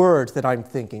guess the word that I'm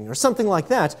thinking, or something like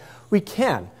that, we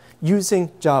can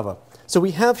using Java. So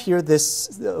we have here this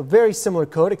very similar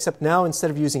code, except now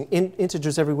instead of using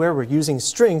integers everywhere, we're using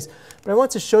strings. But I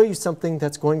want to show you something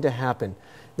that's going to happen.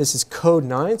 This is code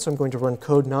 9, so I'm going to run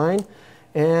code 9.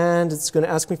 And it's going to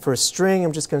ask me for a string.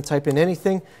 I'm just going to type in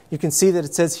anything. You can see that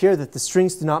it says here that the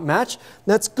strings do not match.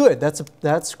 That's good.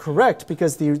 That's correct,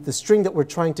 because the string that we're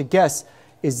trying to guess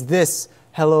is this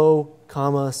hello,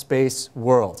 comma, space,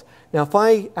 world. Now, if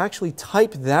I actually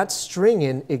type that string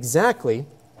in exactly,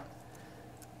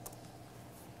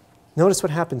 notice what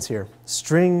happens here.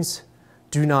 Strings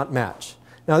do not match.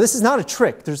 Now, this is not a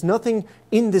trick. There's nothing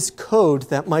in this code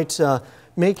that might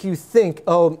make you think,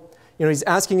 oh, he's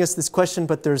asking us this question,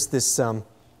 but there's this,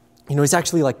 he's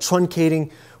actually like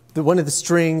truncating one of the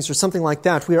strings or something like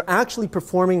that. We are actually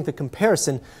performing the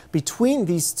comparison between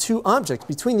these two objects,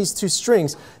 between these two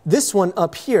strings. This one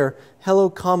up here, hello,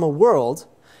 comma, world,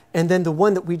 and then the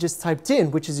one that we just typed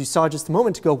in, which as you saw just a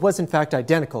moment ago, was in fact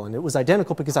identical. And it was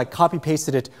identical because I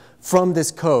copy-pasted it from this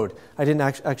code. I didn't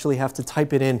actually have to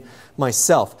type it in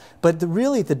myself. But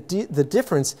really, the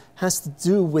difference has to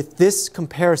do with this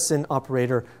comparison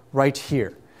operator right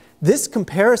here. This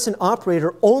comparison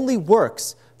operator only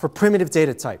works for primitive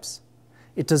data types.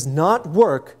 It does not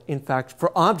work, in fact,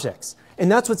 for objects.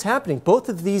 And that's what's happening. Both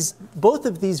of these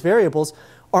variables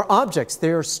are objects.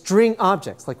 They are string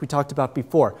objects, like we talked about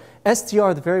before.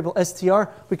 str, the variable str,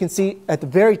 we can see at the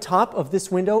very top of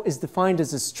this window is defined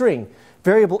as a string.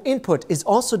 Variable input is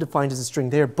also defined as a string.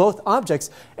 They are both objects.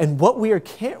 And what we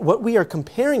are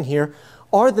comparing here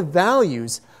are the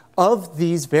values of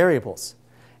these variables.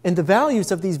 And the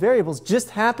values of these variables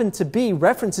just happen to be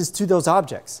references to those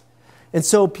objects. And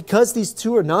so because these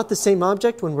two are not the same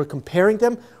object, when we're comparing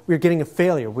them, we're getting a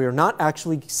failure. We are not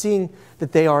actually seeing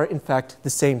that they are, in fact, the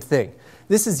same thing.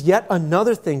 This is yet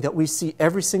another thing that we see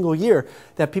every single year,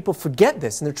 that people forget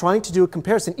this, and they're trying to do a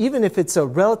comparison, even if it's a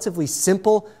relatively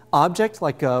simple object,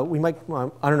 like I don't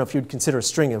know if you'd consider a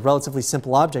string a relatively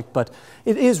simple object, but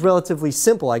it is relatively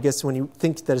simple, I guess, when you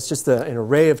think that it's just an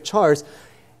array of chars.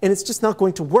 And it's just not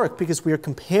going to work because we are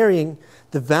comparing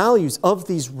the values of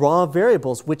these raw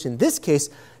variables, which in this case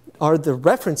are the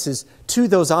references to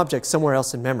those objects somewhere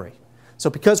else in memory. So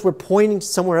because we're pointing to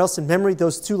somewhere else in memory,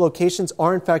 those two locations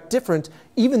are in fact different.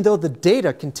 Even though the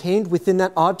data contained within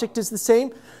that object is the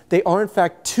same, they are in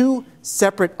fact two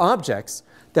separate objects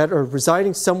that are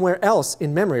residing somewhere else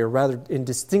in memory, or rather in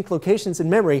distinct locations in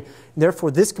memory. And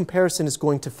therefore, this comparison is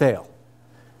going to fail.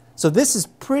 So this is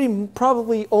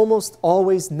probably almost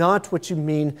always not what you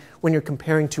mean when you're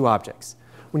comparing two objects.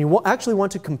 When you actually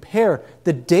want to compare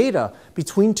the data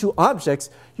between two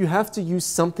objects, you have to use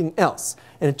something else.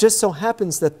 And it just so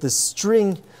happens that the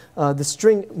string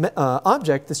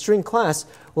object, the string class,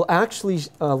 will actually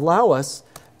allow us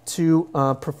to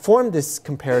perform this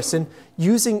comparison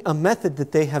using a method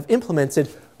that they have implemented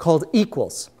called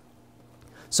equals.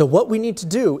 So what we need to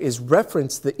do is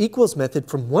reference the equals method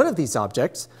from one of these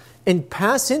objects and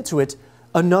pass into it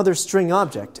another string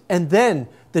object. And then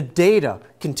the data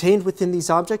contained within these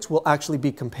objects will actually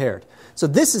be compared. So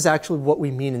this is actually what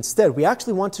we mean instead. We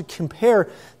actually want to compare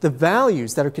the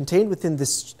values that are contained within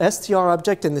this str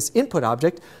object and this input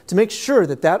object to make sure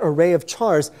that that array of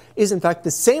chars is in fact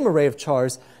the same array of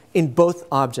chars in both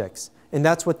objects. And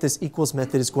that's what this equals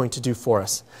method is going to do for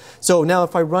us. So now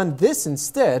if I run this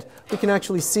instead, we can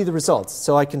actually see the results.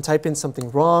 So I can type in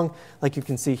something wrong, like you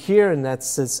can see here, and that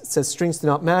says strings do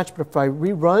not match. But if I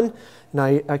rerun and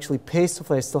I actually paste,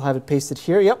 hopefully I still have it pasted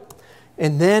here, yep.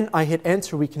 And then I hit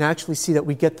enter, we can actually see that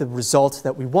we get the result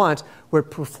that we want, where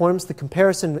it performs the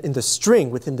comparison in the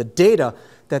string within the data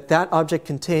that that object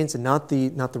contains and not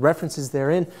the references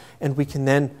therein. And we can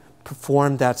then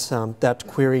perform that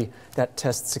query, that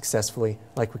test successfully,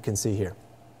 like we can see here.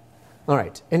 All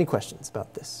right, any questions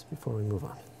about this before we move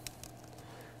on?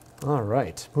 All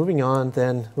right, moving on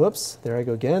then, whoops, there I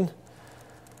go again,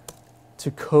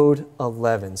 to code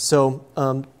 11. So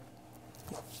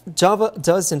Java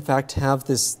does in fact have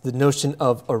the notion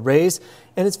of arrays,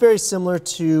 and it's very similar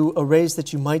to arrays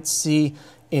that you might see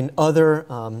in other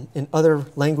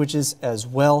languages as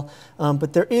well.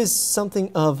 But there is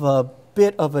something of a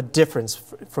bit of a difference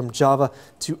from Java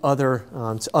to other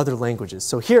languages.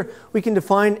 So here we can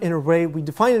define an array. We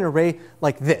define an array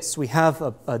like this. We have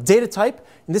a data type.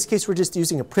 In this case, we're just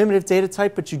using a primitive data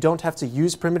type, but you don't have to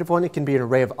use primitive one. It can be an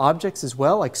array of objects as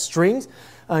well, like strings.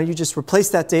 You just replace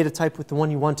that data type with the one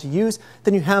you want to use.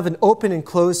 Then you have an open and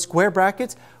closed square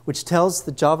bracket, which tells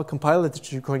the Java compiler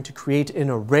that you're going to create an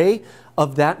array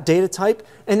of that data type.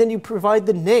 And then you provide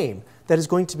the name that is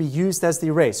going to be used as the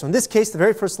array. So in this case, the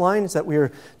very first line is that we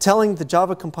are telling the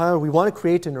Java compiler we want to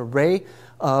create an array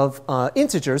of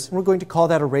integers, and we're going to call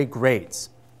that array grades.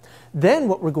 Then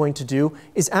what we're going to do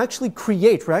is actually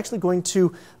create. We're actually going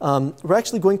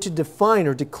to define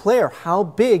or declare how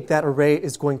big that array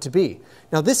is going to be.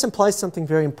 Now this implies something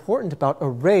very important about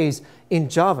arrays in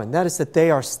Java, and that is that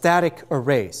they are static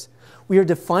arrays. We are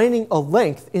defining a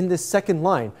length in this second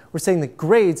line. We're saying that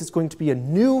grades is going to be a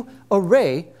new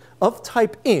array of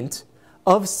type int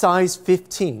of size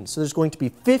 15. So there's going to be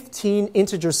 15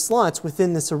 integer slots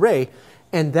within this array,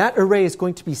 and that array is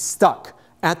going to be stuck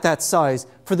at that size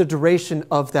for the duration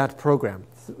of that program.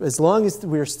 As long as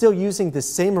we're still using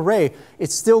this same array,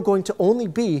 it's still going to only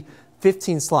be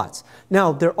 15 slots.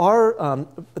 Now, there are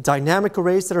dynamic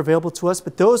arrays that are available to us,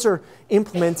 but those are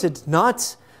implemented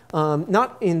not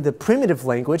in the primitive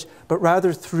language, but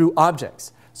rather through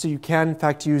objects. So you can, in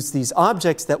fact, use these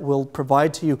objects that will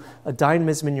provide to you a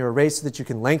dynamism in your array so that you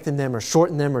can lengthen them or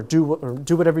shorten them or do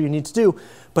whatever you need to do.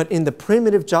 But in the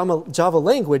primitive Java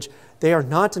language, they are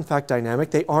not, in fact,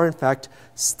 dynamic. They are, in fact,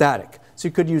 static. So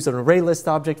you could use an array list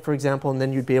object, for example, and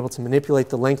then you'd be able to manipulate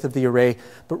the length of the array.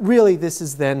 But really, this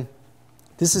is the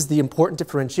important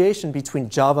differentiation between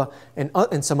Java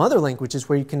and some other languages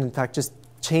where you can, in fact, just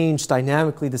change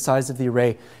dynamically the size of the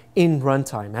array in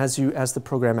runtime as the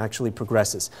program actually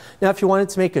progresses. Now, if you wanted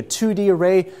to make a 2D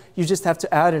array, you just have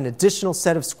to add an additional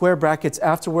set of square brackets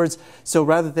afterwards. So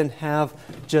rather than have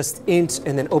just int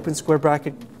and then open square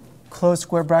bracket, close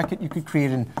square bracket, you could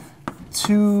create a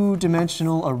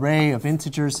two-dimensional array of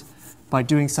integers by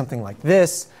doing something like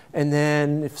this. And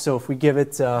then, if we give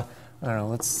it, I don't know,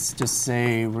 let's just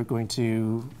say we're going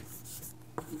to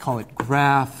call it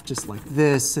graph, just like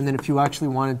this. And then if you actually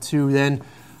wanted to then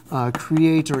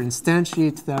create or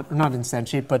instantiate that, or not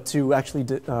instantiate, but to actually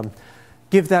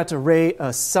give that array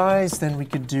a size, then we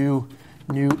could do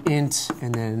new int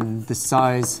and then the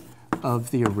size of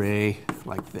the array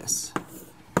like this.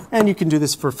 And you can do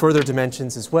this for further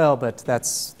dimensions as well, but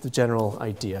that's the general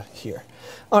idea here.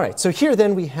 All right, so here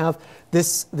then we have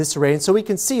this array. And so we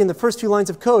can see in the first few lines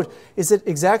of code, is it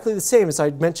exactly the same as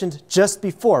I mentioned just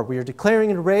before. We are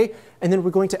declaring an array, and then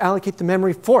we're going to allocate the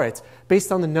memory for it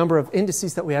based on the number of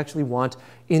indices that we actually want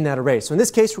in that array. So in this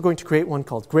case, we're going to create one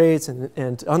called grades,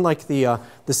 and unlike the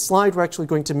slide, we're actually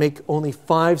going to make only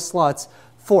 5 slots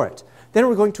for it. Then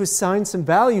we're going to assign some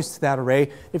values to that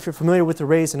array. If you're familiar with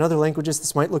arrays in other languages,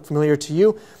 this might look familiar to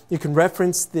you. You can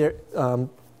reference the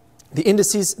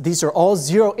indices. These are all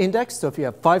 0 indexed. So if you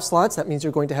have 5 slots, that means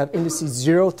you're going to have indices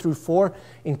 0 through 4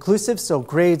 inclusive. So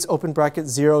grades, open bracket,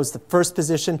 0 is the first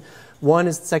position, 1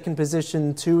 is the second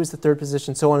position, 2 is the third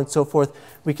position, so on and so forth.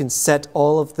 We can set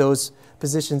all of those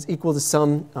positions equal to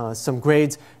some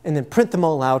grades, and then print them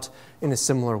all out in a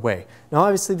similar way. Now,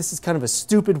 obviously, this is kind of a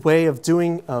stupid way of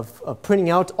printing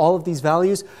out all of these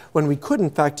values when we could, in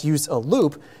fact, use a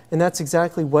loop, and that's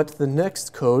exactly what the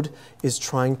next code is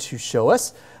trying to show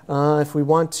us. If we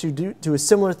want to do a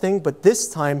similar thing, but this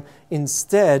time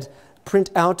instead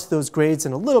print out those grades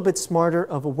in a little bit smarter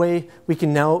of a way, we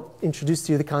can now introduce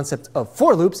to you the concept of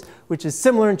for loops, which is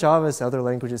similar in Java as other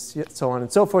languages, so on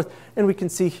and so forth. And we can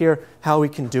see here how we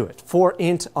can do it. For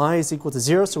int I is equal to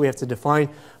 0, so we have to define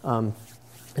a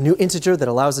new integer that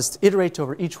allows us to iterate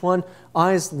over each one.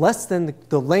 I is less than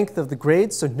the length of the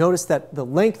grades, so notice that the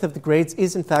length of the grades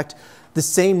is in fact the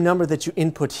same number that you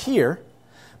input here.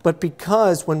 But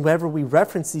because whenever we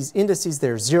reference these indices,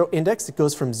 they're 0 indexed, it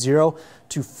goes from 0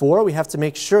 to 4, we have to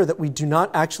make sure that we do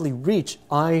not actually reach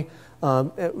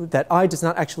that I does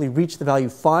not actually reach the value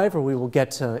 5, or we will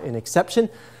get an exception.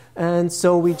 And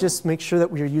so we just make sure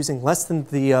that we are using less than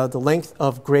the length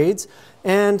of grades,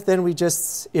 and then we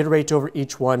just iterate over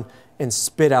each one and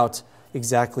spit out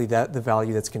exactly the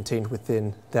value that's contained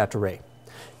within that array.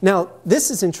 Now, this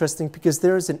is interesting because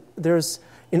there's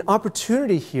an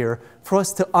opportunity here for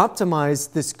us to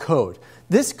optimize this code.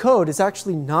 This code is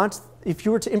actually not, if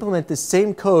you were to implement this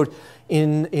same code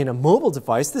in a mobile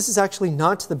device, this is actually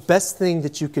not the best thing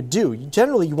that you could do.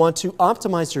 Generally, you want to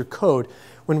optimize your code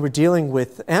when we're dealing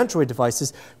with Android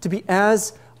devices to be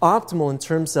as optimal in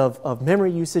terms of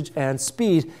memory usage and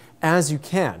speed as you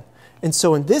can. And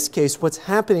so in this case, what's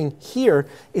happening here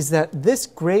is that this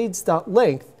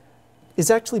grades.length is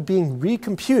actually being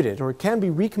recomputed, or it can be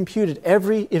recomputed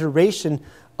every iteration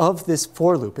of this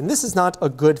for loop. And this is not a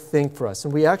good thing for us.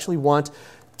 And we actually want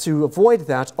to avoid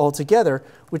that altogether,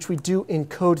 which we do in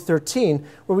code 13,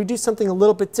 where we do something a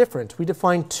little bit different. We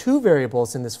define two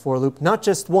variables in this for loop, not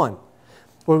just one,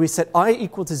 where we set I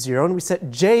equal to 0 and we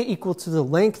set j equal to the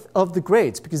length of the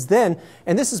grades. Because then,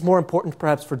 and this is more important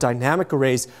perhaps for dynamic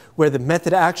arrays, where the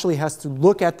method actually has to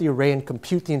look at the array and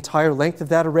compute the entire length of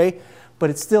that array, but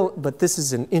this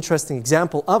is an interesting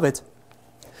example of it.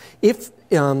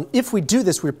 If we do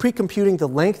this, we're pre-computing the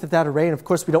length of that array, and of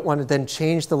course we don't want to then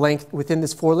change the length within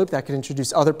this for loop. That could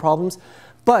introduce other problems.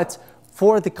 But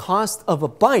for the cost of a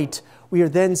byte, we are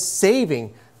then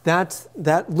saving that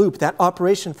loop, that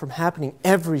operation from happening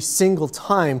every single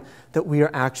time that we are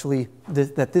actually,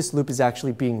 that this loop is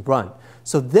actually being run.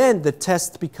 So then the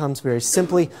test becomes very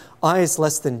simply, I is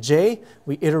less than j,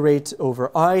 we iterate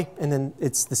over I, and then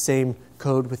it's the same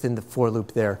code within the for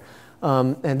loop there.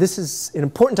 And this is an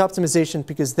important optimization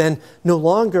because then no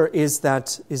longer is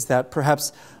that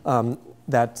perhaps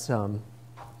that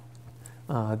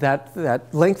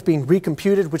length being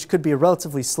recomputed, which could be a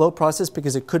relatively slow process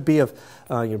because it could be of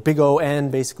big O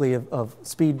n, basically of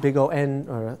speed big O n,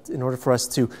 or in order for us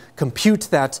to compute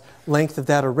that length of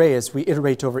that array as we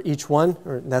iterate over each one,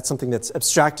 or that's something that's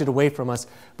abstracted away from us.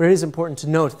 But it is important to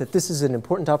note that this is an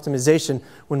important optimization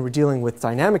when we're dealing with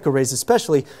dynamic arrays,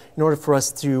 especially in order for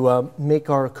us to make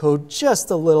our code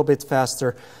just a little bit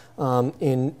faster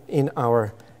in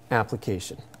our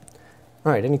application.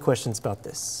 All right, any questions about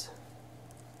this?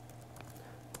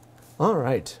 All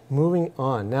right, moving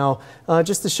on. Now,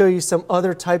 just to show you some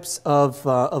other types of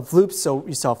loops. So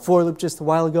you saw for loop just a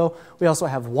while ago. We also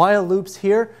have while loops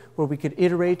here, where we could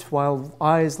iterate while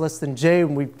I is less than j,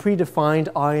 and we predefined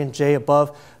I and j above,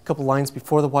 a couple lines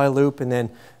before the while loop, and then,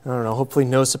 I don't know, hopefully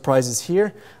no surprises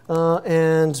here.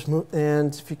 And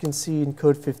if you can see in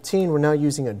code 15, we're now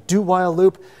using a do while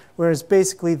loop, whereas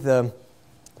basically the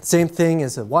same thing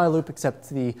as a while loop,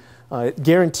 except the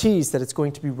guarantees that it's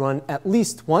going to be run at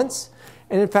least once.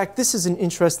 And in fact, this is an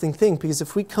interesting thing because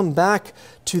if we come back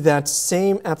to that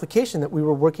same application that we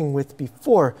were working with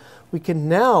before, we can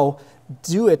now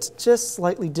do it just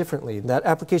slightly differently. That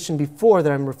application before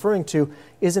that I'm referring to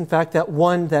is in fact that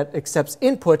one that accepts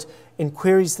input and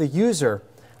queries the user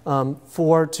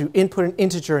to input an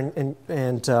integer and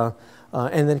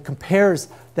then compares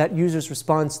that user's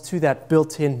response to that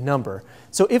built-in number.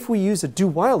 So if we use a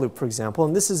do-while loop, for example,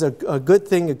 and this is a good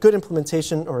thing, a good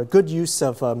implementation or a good use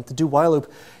of the do-while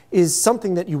loop, is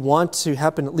something that you want to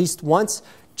happen at least once.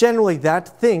 Generally,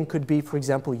 that thing could be, for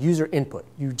example, user input.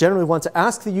 You generally want to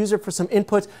ask the user for some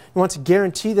input. You want to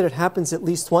guarantee that it happens at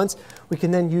least once. We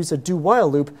can then use a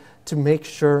do-while loop to make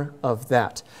sure of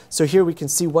that. So here we can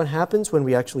see what happens when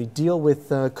we actually deal with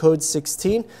code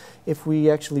 16. If we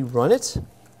actually run it,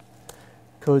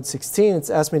 code 16, it's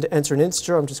asked me to enter an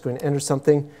integer. I'm just going to enter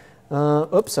something.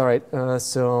 Oops, all right.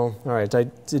 All right, I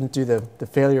didn't do the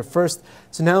failure first.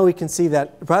 So now we can see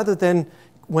that rather than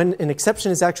when an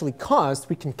exception is actually caused,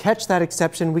 we can catch that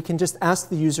exception. We can just ask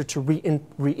the user to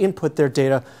re-input their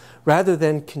data rather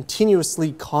than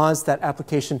continuously cause that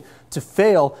application to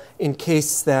fail in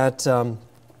case that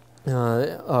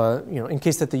in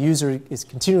case that the user is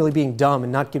continually being dumb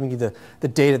and not giving you the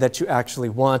data that you actually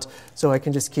want. So I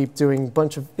can just keep doing a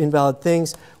bunch of invalid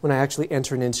things. When I actually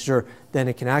enter an integer, then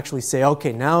it can actually say,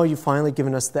 okay, now you've finally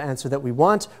given us the answer that we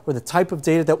want or the type of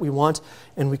data that we want,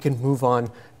 and we can move on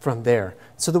from there.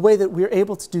 So the way that we're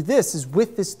able to do this is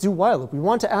with this do-while loop. We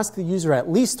want to ask the user at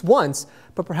least once,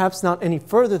 but perhaps not any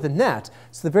further than that.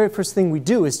 So the very first thing we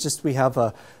do is just we have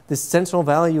this sentinel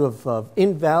value of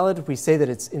invalid. We say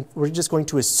that we're just going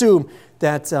to assume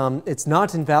that it's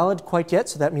not invalid quite yet,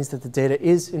 so that means that the data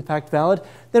is in fact valid.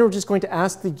 Then we're just going to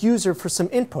ask the user for some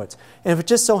input. And if it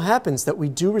just so happens that we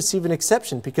do receive an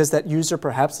exception because that user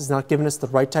perhaps has not given us the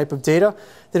right type of data,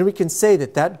 then we can say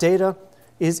that that data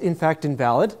is in fact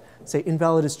invalid, say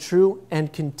invalid is true,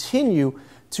 and continue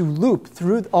to loop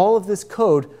through all of this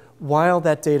code while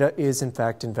that data is in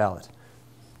fact invalid.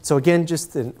 So again,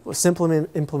 just a simple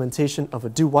implementation of a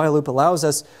do-while loop allows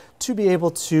us to be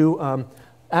able to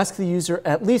ask the user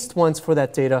at least once for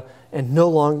that data and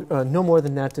no more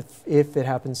than that if it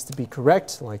happens to be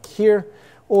correct, like here,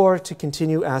 or to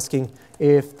continue asking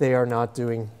if they are not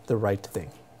doing the right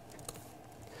thing.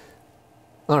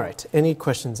 All right, any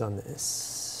questions on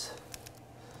this?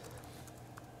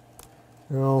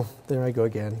 Oh, there I go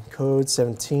again, code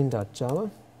 17.java.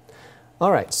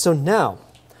 All right, so now,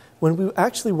 when we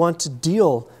actually want to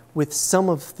deal with some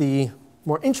of the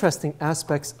more interesting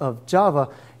aspects of Java,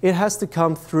 it has to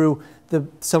come through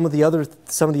some of the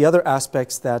other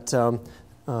aspects that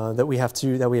we have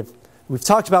we've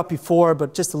talked about before,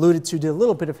 but just alluded to, did a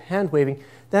little bit of hand waving.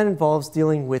 That involves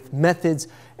dealing with methods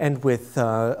and with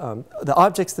the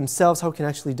objects themselves, how we can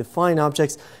actually define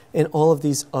objects, and all of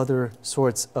these other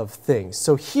sorts of things.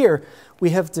 So here we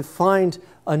have defined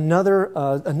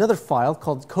another file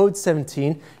called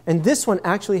code17, and this one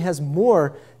actually has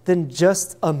more than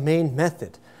just a main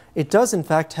method. It does, in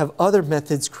fact, have other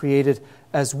methods created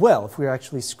as well. If we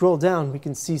actually scroll down, we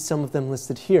can see some of them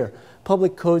listed here.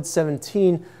 Public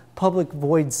code17, public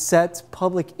void set,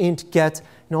 public int get,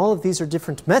 and all of these are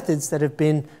different methods that have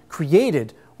been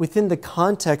created within the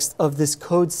context of this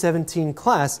code17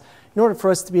 class in order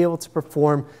for us to be able to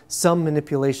perform some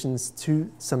manipulations to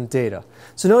some data.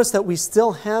 So notice that we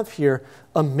still have here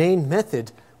a main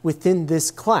method within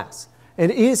this class. And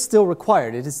it is still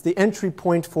required. It is the entry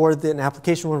point for an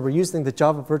application when we're using the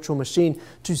Java virtual machine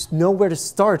to know where to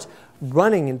start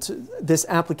running into this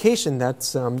application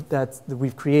that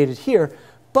we've created here.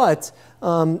 But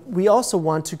we also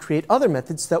want to create other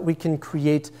methods so that we can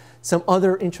create some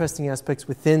other interesting aspects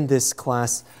within this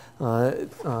class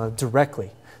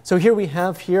directly. So here we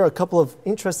have a couple of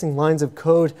interesting lines of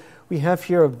code. We have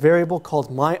here a variable called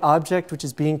myObject, which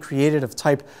is being created of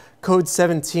type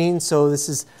code17. So this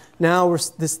is now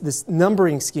this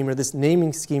numbering scheme or this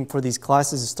naming scheme for these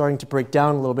classes is starting to break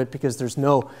down a little bit because this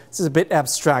is a bit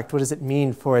abstract. What does it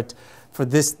mean for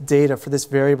this data, for this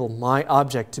variable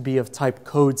myObject to be of type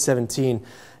code17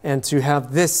 and to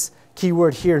have this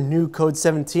keyword here, new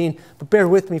code17, but bear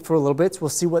with me for a little bit.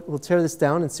 We'll tear this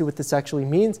down and see what this actually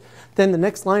means. Then the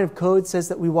next line of code says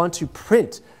that we want to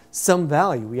print some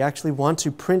value. We actually want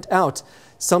to print out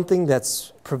something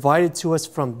that's provided to us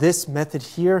from this method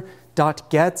here,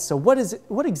 .get. So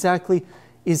what exactly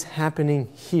is happening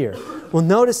here? Well,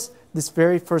 notice this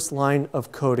very first line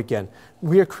of code again.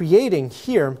 We are creating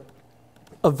here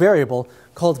a variable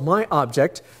called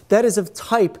myObject that is of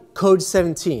type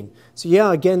code17. So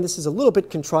yeah, again, this is a little bit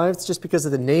contrived just because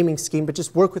of the naming scheme, but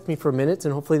just work with me for a minute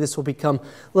and hopefully this will become a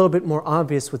little bit more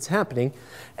obvious what's happening.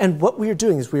 And what we are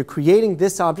doing is we are creating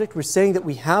this object. We're saying that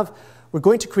we're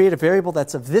going to create a variable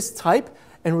that's of this type,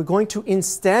 and we're going to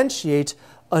instantiate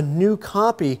a new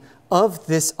copy of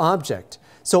this object.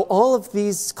 So all of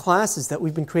these classes that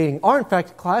we've been creating are in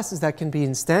fact classes that can be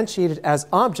instantiated as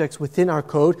objects within our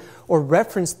code or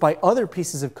referenced by other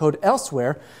pieces of code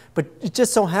elsewhere. But it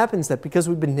just so happens that because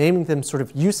we've been naming them sort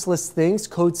of useless things,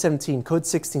 code17,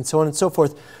 code16, so on and so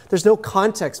forth, there's no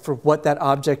context for what that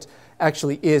object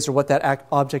actually is or what that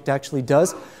object actually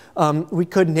does. We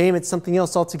could name it something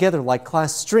else altogether, like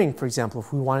class string, for example,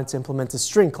 if we wanted to implement a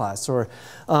string class. Or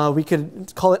we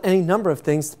could call it any number of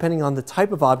things depending on the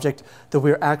type of object that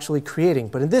we're actually creating.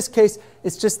 But in this case,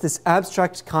 it's just this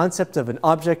abstract concept of an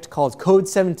object called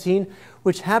code17,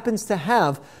 which happens to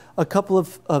have a couple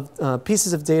of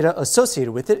pieces of data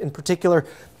associated with it. In particular,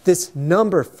 this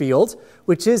number field,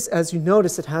 which is, as you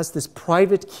notice, it has this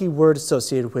private keyword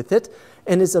associated with it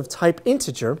and is of type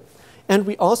integer. And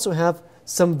we also have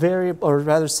some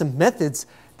methods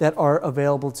that are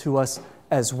available to us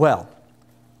as well.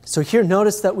 So here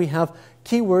notice that we have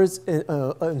keywords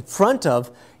in front of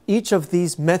each of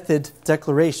these method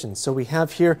declarations. So we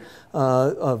have here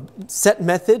a set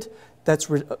method that's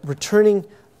returning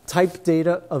type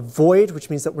data, a void, which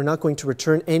means that we're not going to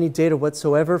return any data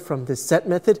whatsoever from this set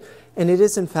method. And it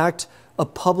is in fact a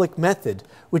public method,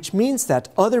 which means that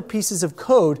other pieces of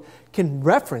code can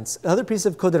reference, other pieces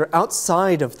of code that are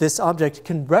outside of this object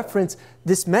can reference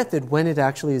this method when it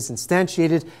actually is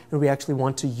instantiated and we actually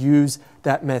want to use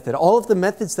that method. All of the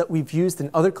methods that we've used in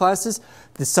other classes,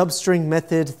 the substring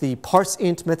method, the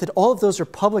parseInt method, all of those are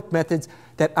public methods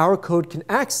that our code can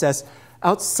access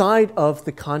outside of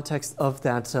the context of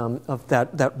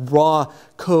that raw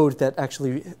code that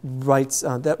actually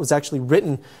that was actually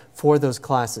written for those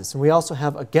classes. And we also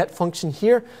have a get function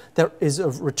here that is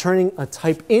returning a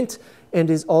type int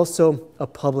and is also a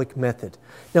public method.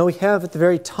 Now we have at the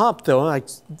very top, though, I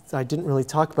didn't really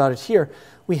talk about it here,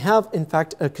 we have in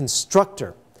fact a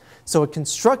constructor. So a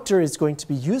constructor is going to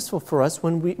be useful for us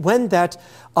when that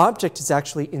object is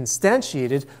actually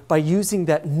instantiated by using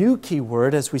that new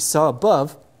keyword, as we saw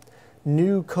above,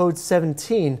 new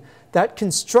code17. That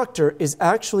constructor is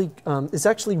actually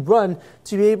run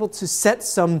to be able to set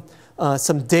some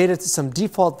data to some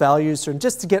default values, or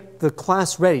just to get the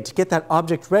class ready, to get that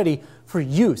object ready for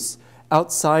use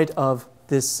outside of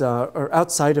this or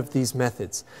outside of these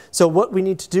methods. So what we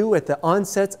need to do at the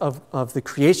onset of the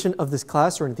creation of this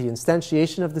class or the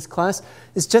instantiation of this class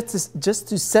is just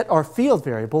to set our field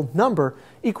variable number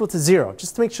equal to 0,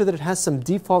 just to make sure that it has some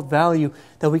default value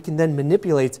that we can then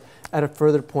manipulate at a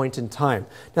further point in time.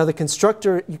 Now the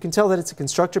constructor, you can tell that it's a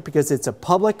constructor because it's a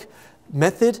public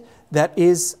method that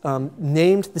is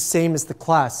named the same as the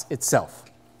class itself.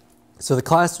 So the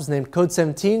class was named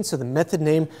code17, so the method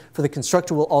name for the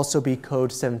constructor will also be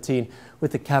code17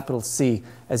 with a capital C,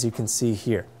 as you can see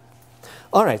here.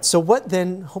 All right, so what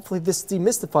then, hopefully this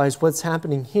demystifies what's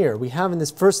happening here. We have in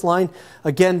this first line,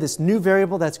 again, this new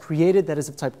variable that's created that is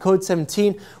of type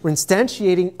code17. We're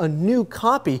instantiating a new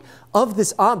copy of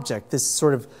this object, this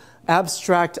sort of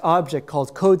abstract object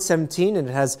called code17, and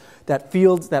it has that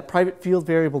field, that private field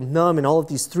variable num, and all of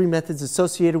these three methods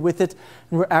associated with it.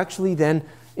 And we're actually then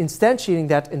instantiating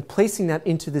that and placing that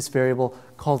into this variable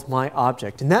called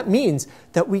myObject. And that means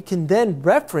that we can then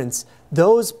reference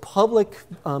those public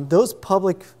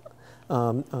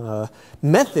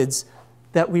methods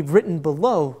that we've written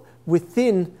below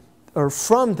within or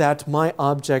from that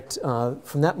myObject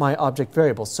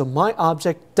variable. So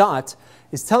myObject dot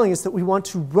is telling us that we want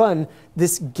to run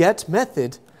this get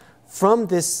method from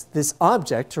this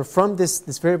object, or from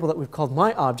this variable that we've called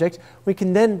myObject. We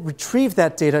can then retrieve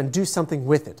that data and do something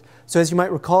with it. So as you might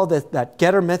recall, that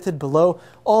getter method below,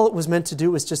 all it was meant to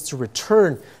do was just to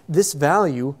return this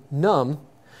value, num,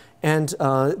 and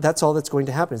that's all that's going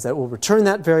to happen, is that it will return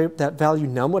that value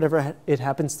num, whatever it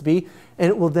happens to be, and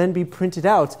it will then be printed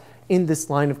out in this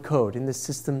line of code, in this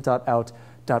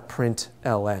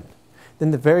system.out.println. Then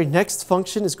the very next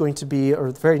function is going to be,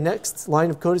 or the very next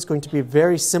line of code is going to be a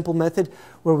very simple method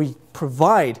where we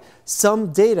provide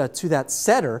some data to that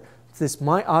setter, this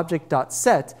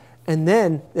myObject.set, and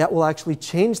then that will actually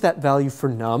change that value for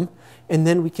num, and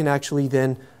then we can actually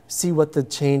then see what the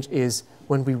change is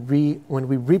when we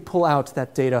re-pull out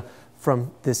that data from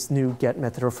this new get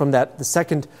method, or from the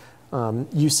second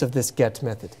use of this get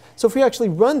method. So if we actually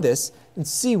run this and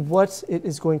see what it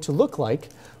is going to look like,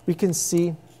 we can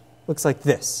see looks like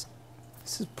this.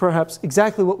 This is perhaps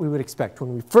exactly what we would expect.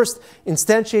 When we first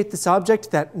instantiate this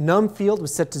object, that num field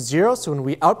was set to 0. So when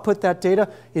we output that data,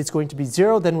 it's going to be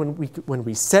 0. Then when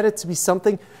we set it to be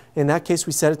something, in that case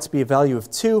we set it to be a value of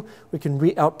 2, we can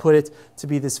re-output it to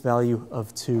be this value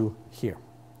of 2 here.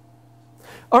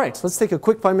 All right, so let's take a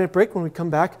quick 5-minute break. When we come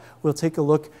back, we'll take a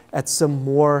look at some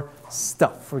more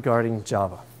stuff regarding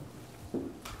Java.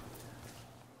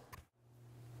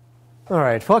 All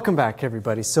right, welcome back,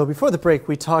 everybody. So before the break,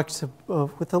 we talked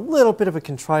with a little bit of a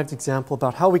contrived example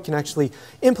about how we can actually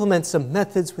implement some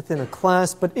methods within a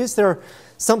class. But is there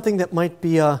something that might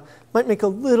make a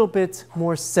little bit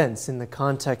more sense in the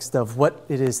context of what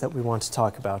it is that we want to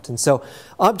talk about? And so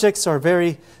objects are a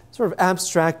very sort of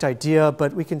abstract idea,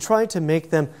 but we can try to make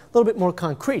them a little bit more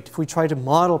concrete if we try to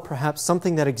model perhaps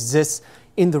something that exists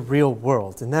in the real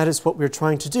world. And that is what we're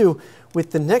trying to do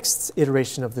with the next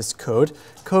iteration of this code,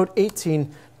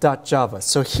 code18.java.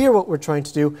 So here what we're trying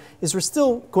to do is we're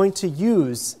still going to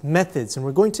use methods, and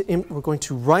we're going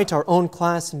to write our own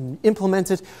class and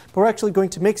implement it, but we're actually going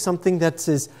to make something that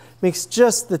makes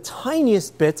just the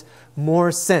tiniest bit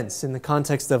more sense in the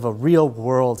context of a real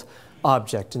world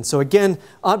object. And so again,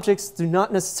 objects do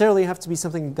not necessarily have to be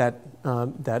something that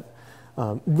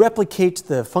replicate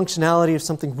the functionality of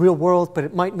something real world, but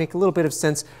it might make a little bit of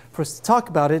sense for us to talk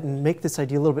about it and make this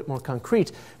idea a little bit more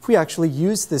concrete if we actually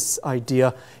use this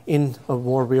idea in a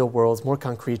more real world, more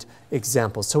concrete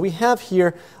example. So we have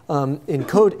here in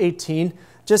code 18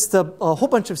 just a whole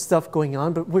bunch of stuff going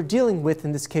on, but we're dealing with,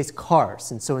 in this case,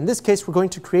 cars. And so in this case, we're going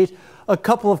to create a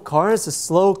couple of cars, a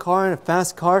slow car and a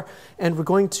fast car, and we're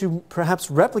going to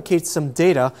perhaps replicate some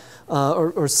data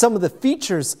or some of the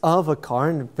features of a car.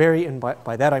 And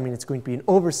by that I mean it's going to be an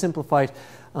oversimplified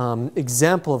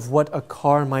example of what a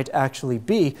car might actually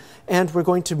be. And we're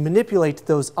going to manipulate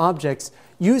those objects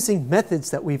using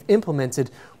methods that we've implemented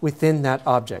within that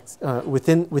object.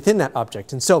 Within that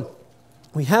object. And so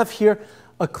we have here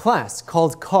a class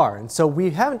called car. And so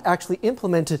we haven't actually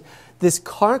implemented this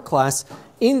car class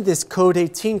in this code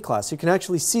 18 class. You can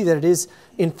actually see that it is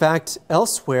in fact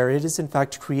elsewhere. It is in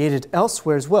fact created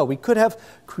elsewhere as well. We could have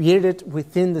created it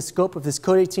within the scope of this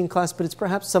code 18 class, but it's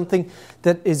perhaps something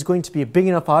that is going to be a big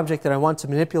enough object that I want to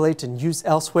manipulate and use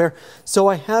elsewhere. So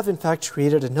I have in fact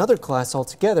created another class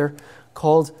altogether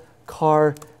called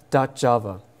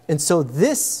car.java. And so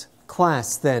this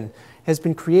class then has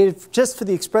been created just for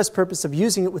the express purpose of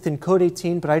using it within code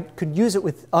 18, but I could use it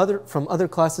with from other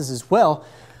classes as well.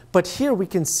 But here we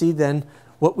can see then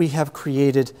what we have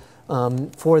created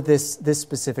for this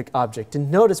specific object.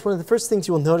 And notice, one of the first things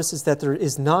you will notice is that there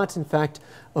is not, in fact,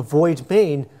 a void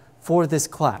main for this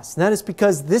class. And that is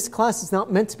because this class is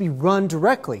not meant to be run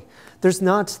directly. There's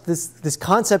not this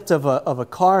concept of a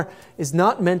car is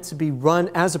not meant to be run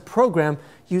as a program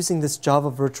using this Java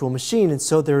virtual machine. And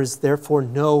so there is therefore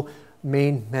no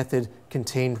main method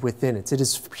contained within it. It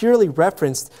is purely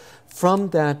referenced from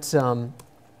that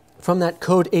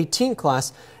code 18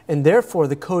 class, and therefore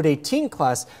the code 18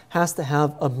 class has to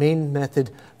have a main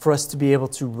method for us to be able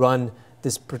to run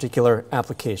this particular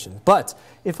application. But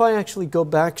if I actually go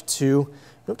back to,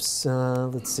 let's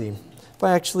see, if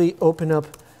I actually open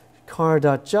up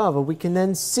car.java, we can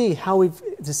then see how we've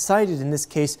decided in this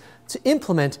case to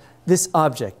implement this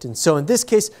object. And so in this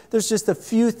case, there's just a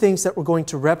few things that we're going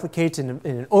to replicate in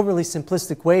an overly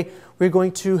simplistic way. We're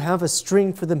going to have a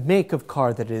string for the make of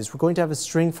car that it is. We're going to have a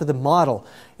string for the model,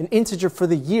 an integer for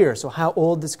the year, so how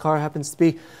old this car happens to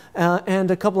be, and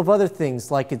a couple of other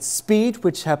things like its speed,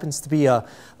 which happens to be a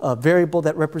variable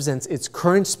that represents its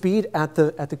current speed at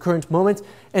the current moment,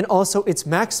 and also its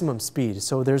maximum speed.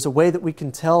 So there's a way that we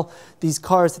can tell these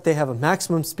cars that they have a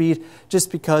maximum speed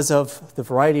just because of the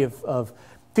variety of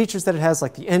features that it has,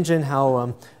 like the engine,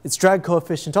 how its drag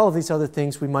coefficient, all of these other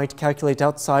things we might calculate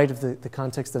outside of the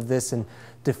context of this and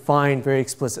define very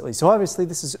explicitly. So obviously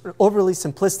this is an overly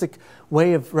simplistic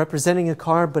way of representing a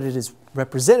car, but it is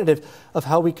representative of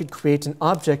how we could create an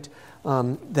object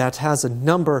that has a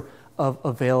number of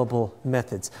available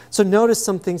methods. So notice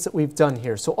some things that we've done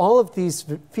here. So all of these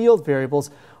field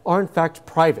variables are in fact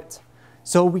private.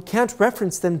 So we can't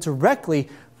reference them directly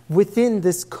within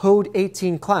this code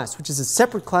 18 class, which is a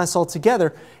separate class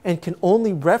altogether and can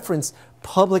only reference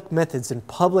public methods and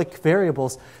public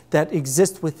variables that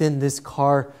exist within this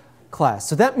car class.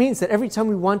 So that means that every time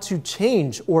we want to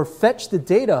change or fetch the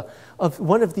data of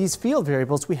one of these field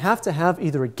variables, we have to have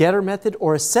either a getter method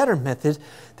or a setter method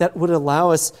that would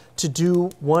allow us to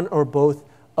do one or both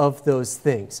of those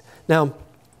things. Now,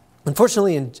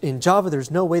 unfortunately, in Java,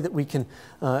 there's no way that we can,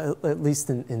 at least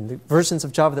in the versions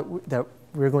of Java that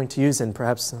we're going to use, and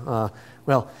perhaps,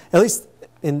 well, at least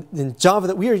in Java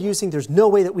that we are using, there's no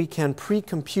way that we can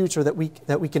pre-compute or that we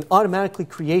can automatically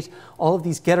create all of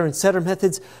these getter and setter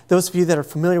methods. Those of you that are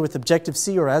familiar with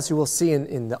Objective-C, or as you will see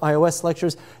in the iOS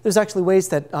lectures, there's actually ways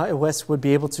that iOS would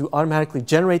be able to automatically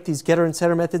generate these getter and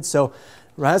setter methods. So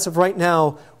as of right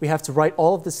now, we have to write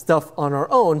all of this stuff on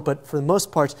our own, but for the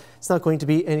most part, it's not going to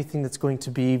be anything that's going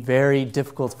to be very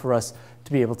difficult for us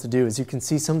to be able to do. As you can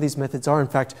see, some of these methods are in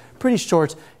fact pretty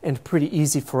short and pretty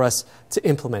easy for us to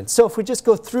implement. So if we just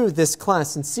go through this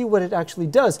class and see what it actually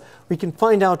does, we can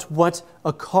find out what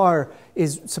a car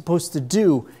is supposed to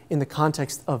do in the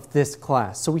context of this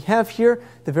class. So we have here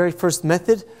the very first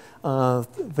method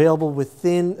available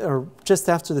within or just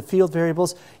after the field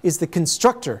variables is the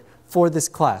constructor for this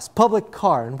class, public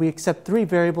car, and we accept three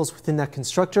variables within that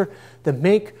constructor: the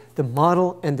make, the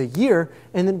model, and the year,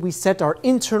 and then we set our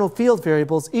internal field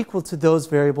variables equal to those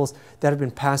variables that have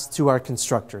been passed to our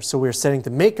constructor. So we're setting the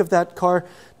make of that car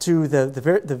to the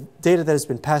data that has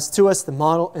been passed to us, the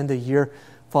model and the year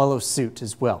follow suit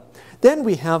as well. Then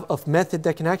we have a method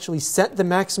that can actually set the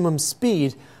maximum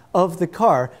speed of the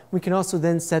car. We can also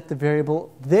then set the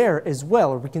variable there as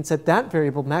well, or we can set that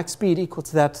variable, max speed, equal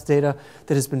to that data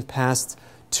that has been passed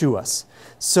to us.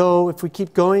 So if we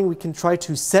keep going, we can try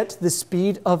to set the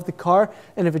speed of the car,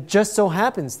 and if it just so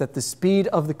happens that the speed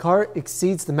of the car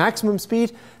exceeds the maximum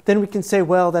speed, then we can say,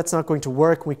 well, that's not going to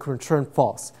work, and we can return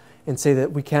false and say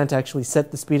that we can't actually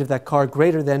set the speed of that car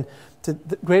greater than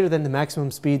the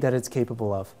maximum speed that it's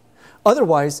capable of.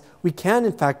 Otherwise, we can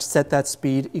in fact set that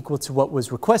speed equal to what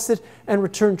was requested and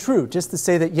return true, just to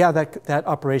say that, yeah, that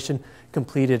operation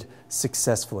completed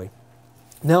successfully.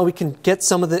 Now we can get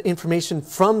some of the information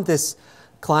from this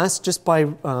class just by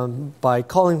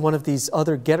calling one of these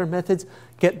other getter methods,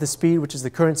 get the speed, which is the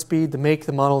current speed, the make,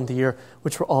 the model, and the year,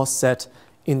 which were all set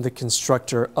in the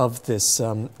constructor of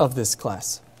this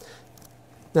class.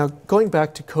 Now, going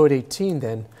back to code 18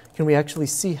 then, can we actually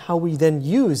see how we then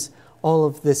use all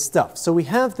of this stuff? So we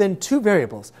have then two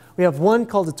variables. We have one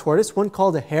called a tortoise, one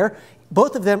called a hare.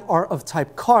 Both of them are of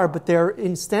type car, but they're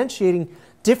instantiating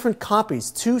different copies,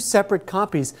 two separate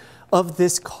copies of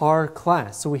this car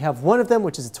class. So we have one of them,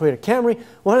 which is a Toyota Camry,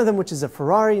 one of them, which is a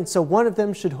Ferrari, and so one of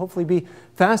them should hopefully be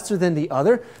faster than the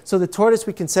other. So the tortoise,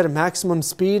 we can set a maximum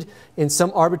speed in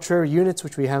some arbitrary units,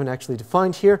 which we haven't actually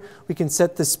defined here. We can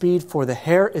set the speed for the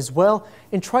hare as well,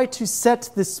 and try to set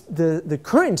the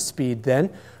current speed then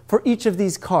for each of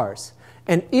these cars.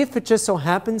 And if it just so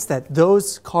happens that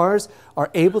those cars are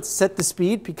able to set the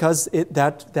speed because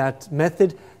that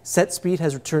method set speed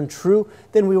has returned true,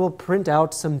 then we will print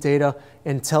out some data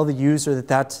and tell the user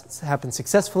that happened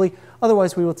successfully.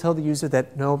 Otherwise, we will tell the user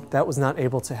that no, that was not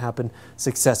able to happen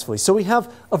successfully. So we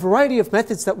have a variety of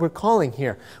methods that we're calling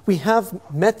here. We have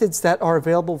methods that are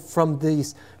available from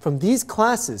these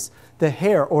classes the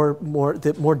hair, or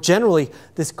more generally,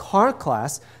 this car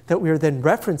class that we are then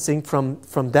referencing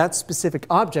from that specific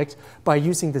object by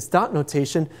using this dot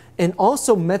notation, and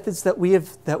also methods that we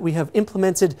have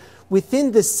implemented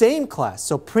within the same class.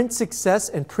 So print success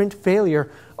and print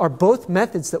failure are both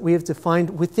methods that we have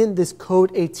defined within this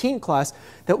code 18 class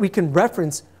that we can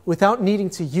reference without needing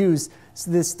to use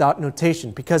this dot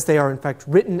notation, because they are in fact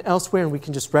written elsewhere and we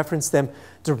can just reference them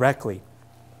directly.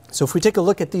 So if we take a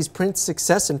look at these print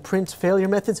success and print failure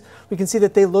methods, we can see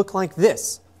that they look like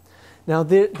this. Now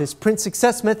this print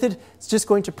success method is just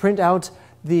going to print out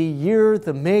the year,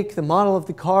 the make, the model of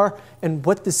the car, and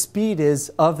what the speed is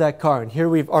of that car. And here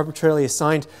we've arbitrarily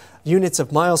assigned units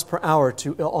of miles per hour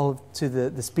to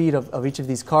the speed of each of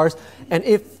these cars. And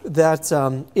if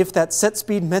that set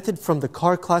speed method from the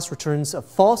car class returns a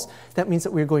false, that means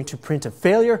that we're going to print a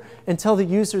failure and tell the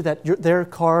user that their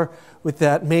car with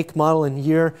that make, model, and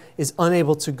year is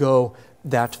unable to go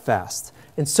that fast.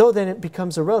 And so then it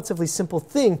becomes a relatively simple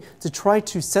thing to try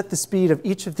to set the speed of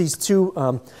each of these two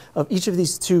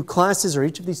classes or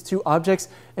each of these two objects,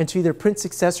 and to either print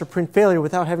success or print failure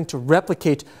without having to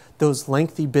replicate those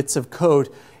lengthy bits of code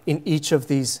in each of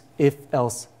these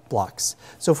if-else blocks.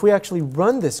 So if we actually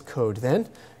run this code then,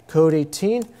 code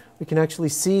 18, we can actually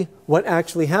see what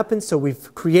actually happens. So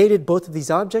we've created both of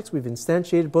these objects, we've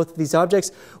instantiated both of these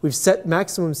objects, we've set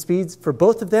maximum speeds for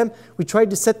both of them. We tried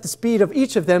to set the speed of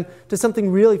each of them to something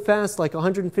really fast, like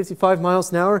 155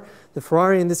 miles an hour. The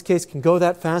Ferrari in this case can go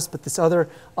that fast, but this other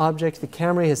object, the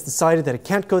Camry, has decided that it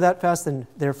can't go that fast and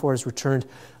therefore has returned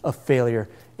a failure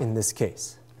in this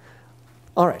case.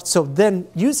 All right, so then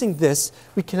using this,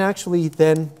 we can actually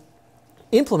then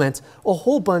implement a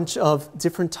whole bunch of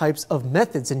different types of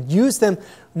methods and use them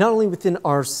not only within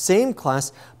our same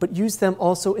class, but use them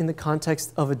also in the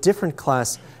context of a different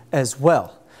class as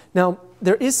well. Now,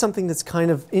 there is something that's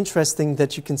kind of interesting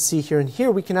that you can see here. And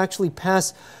here we can actually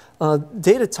pass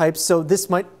data types. So this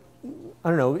might, I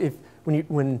don't know, if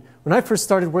when I first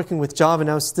started working with Java,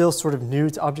 and I was still sort of new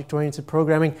to object-oriented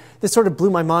programming, this sort of blew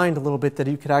my mind a little bit that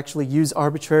you could actually use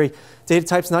arbitrary data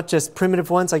types, not just primitive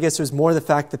ones. I guess it was more the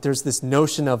fact that there's this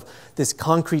notion of this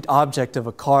concrete object of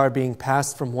a car being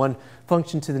passed from one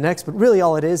function to the next, but really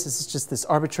all it is just this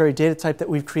arbitrary data type that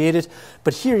we've created.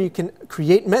 But here you can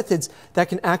create methods that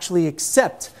can actually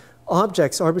accept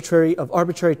objects of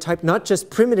arbitrary type, not just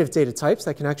primitive data types,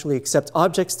 that can actually accept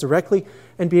objects directly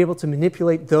and be able to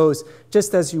manipulate those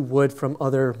just as you would from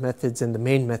other methods in the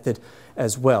main method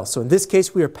as well. So in this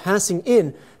case, we are passing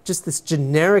in just this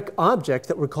generic object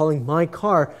that we're calling my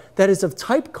car that is of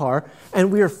type car, and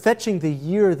we are fetching the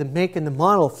year, the make, and the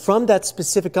model from that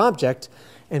specific object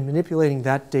and manipulating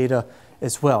that data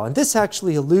as well. And this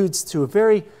actually alludes to a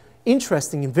very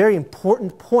interesting and very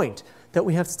important point that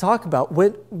we have to talk about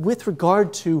with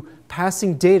regard to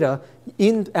passing data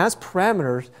as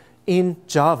parameters in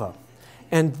Java.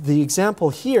 And the example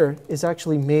here is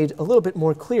actually made a little bit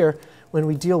more clear when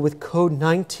we deal with code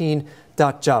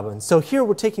 19.java. And so here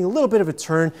we're taking a little bit of a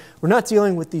turn. We're not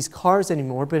dealing with these cars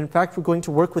anymore, but in fact we're going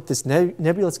to work with this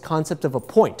nebulous concept of a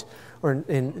point, or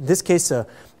in this case,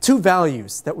 two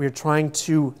values that we're trying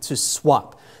to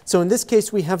swap. So in this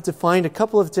case, we have defined a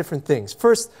couple of different things.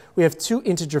 First, we have two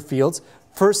integer fields,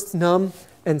 first num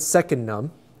and second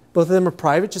num. Both of them are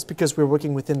private just because we're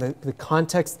working within the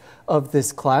context of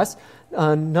this class.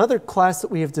 Another class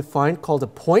that we have defined called a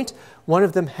point. One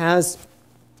of them has,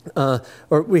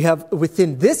 or we have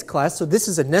within this class, so this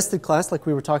is a nested class like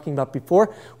we were talking about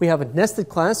before. We have a nested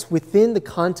class within the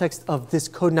context of this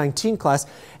code 19 class.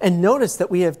 And notice that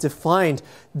we have defined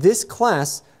this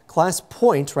class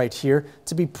point right here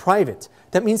to be private.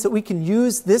 That means that we can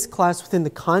use this class within the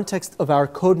context of our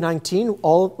code 19,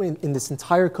 all in this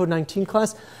entire code 19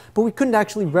 class, but we couldn't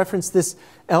actually reference this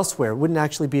elsewhere. It wouldn't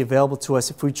actually be available to us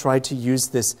if we tried to use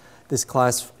this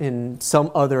class in some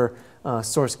other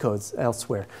source codes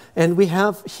elsewhere. And we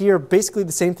have here basically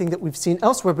the same thing that we've seen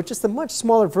elsewhere, but just a much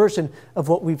smaller version of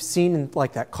what we've seen in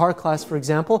like that car class, for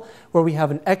example, where we have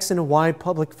an X and a Y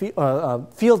public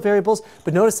field variables,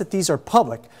 but notice that these are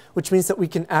public, which means that we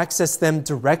can access them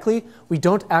directly. We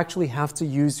don't actually have to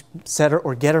use setter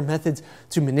or getter methods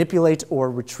to manipulate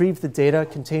or retrieve the data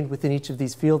contained within each of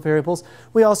these field variables.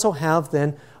 We also have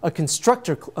then a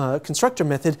constructor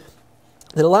method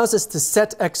that allows us to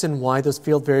set X and Y, those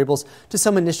field variables, to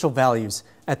some initial values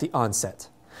at the onset.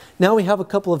 Now we have a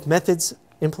couple of methods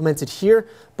implemented here.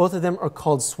 Both of them are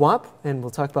called swap, and we'll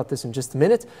talk about this in just a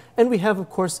minute. And we have, of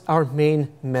course, our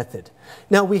main method.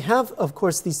 Now, we have, of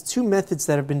course, these two methods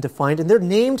that have been defined, and they're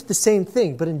named the same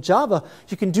thing. But in Java,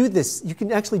 you can do this. You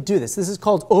can actually do this. This is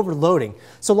called overloading.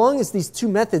 So long as these two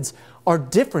methods are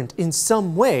different in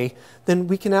some way, then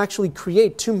we can actually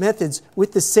create two methods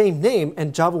with the same name,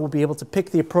 and Java will be able to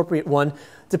pick the appropriate one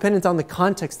dependent on the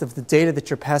context of the data that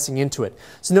you're passing into it.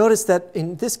 So notice that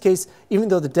in this case, even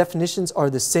though the definitions are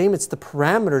the same, it's the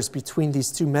parameters between these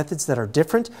two methods that are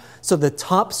different. So the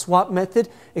top swap method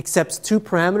accepts two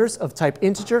parameters of type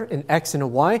integer, an x and a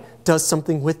y, does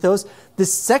something with those. The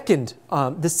second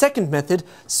method,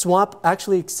 swap,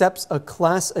 actually accepts a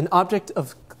class, an object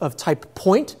of type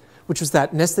point, which was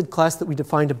that nested class that we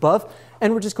defined above,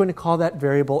 and we're just going to call that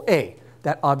variable a,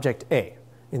 that object a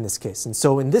in this case. And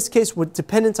so in this case,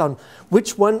 dependent on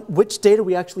which data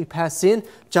we actually pass in,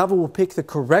 Java will pick the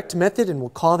correct method and will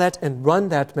call that and run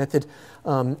that method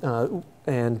and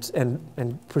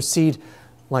proceed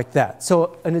like that.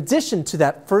 So in addition to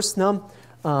that first num,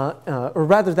 or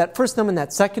rather that first num and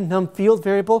that second num field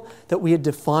variable that we had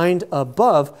defined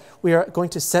above, we are going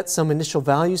to set some initial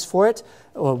values for it,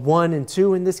 1 and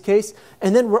 2 in this case,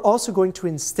 and then we're also going to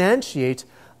instantiate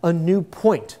a new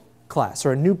point class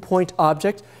or a new point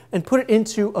object and put it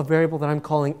into a variable that I'm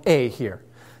calling a here.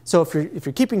 So if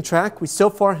you're keeping track, we so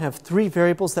far have three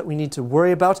variables that we need to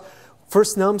worry about.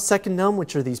 First num, second num,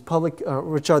 which are these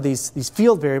these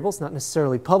field variables, not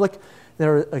necessarily public, that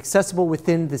are accessible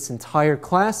within this entire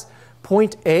class.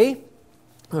 Point a,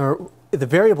 or the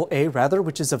variable a rather,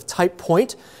 which is of type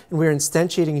point, and we're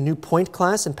instantiating a new point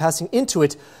class and passing into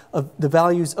it the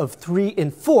values of 3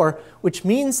 and 4, which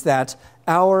means that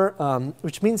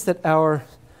our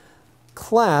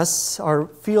class, our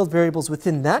field variables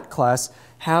within that class,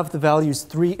 have the values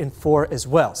 3 and 4 as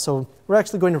well. So we're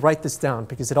actually going to write this down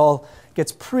because it all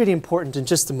gets pretty important in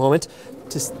just a moment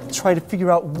to try to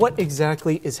figure out what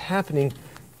exactly is happening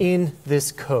in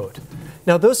this code.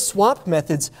 Now those swap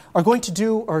methods are going to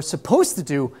do, or supposed to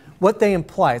do, what they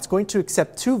imply. It's going to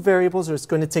accept two variables, or it's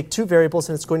going to take two variables,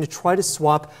 and it's going to try to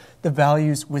swap the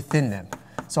values within them.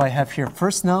 So I have here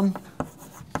first num,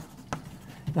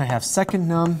 and I have second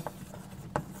num,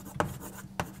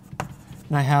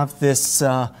 and I have this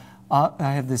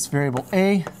variable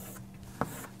a.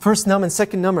 First num and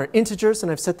second num are integers,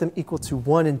 and I've set them equal to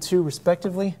 1 and 2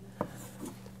 respectively.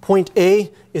 Point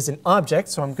A is an object,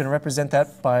 so I'm going to represent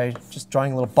that by just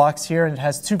drawing a little box here, and it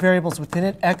has two variables within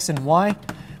it, x and y,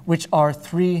 which are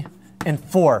 3 and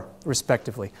 4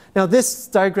 respectively. Now this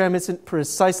diagram isn't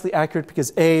precisely accurate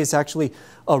because A is actually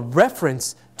a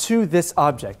reference to this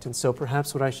object, and so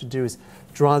perhaps what I should do is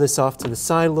draw this off to the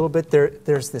side a little bit.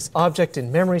 There's this object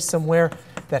in memory somewhere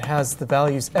that has the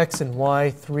values x and y,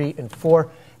 3 and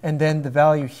 4, and then the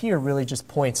value here really just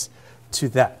points to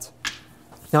that.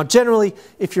 Now generally,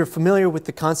 if you're familiar with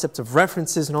the concept of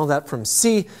references and all that from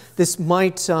C, this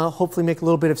might hopefully make a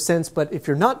little bit of sense, but if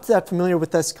you're not that familiar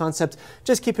with this concept,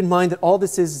 just keep in mind that all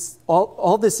this is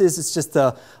just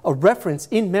a reference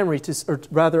in memory, or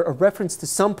rather a reference to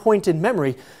some point in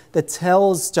memory that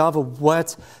tells Java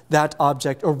what that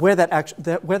object, or where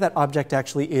that object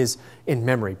actually is in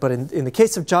memory. But in the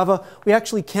case of Java, we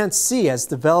actually can't see as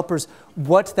developers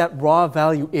what that raw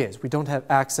value is. We don't have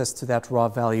access to that raw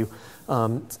value,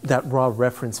 that raw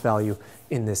reference value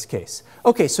in this case.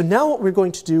 Okay, so now what we're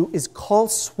going to do is call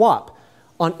swap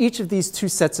on each of these two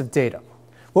sets of data.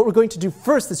 What we're going to do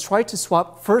first is try to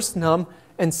swap first num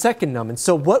and second num. And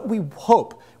so what we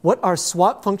hope, what our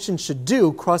swap function should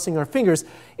do, crossing our fingers,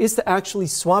 is to actually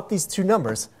swap these two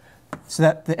numbers so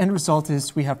that the end result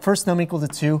is we have first num equal to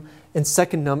 2 and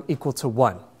second num equal to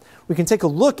 1. We can take a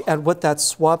look at what that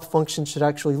swap function should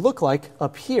actually look like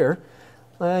up here,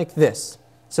 like this.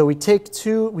 So we take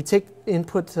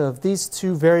input of these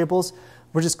two variables.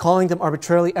 We're just calling them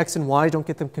arbitrarily x and y. Don't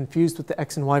get them confused with the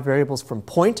x and y variables from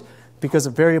point. Because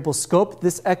of variable scope,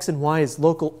 this x and y is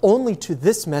local only to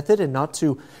this method and not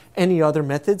to any other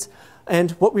methods.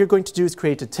 And what we're going to do is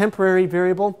create a temporary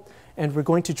variable, and we're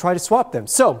going to try to swap them.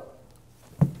 So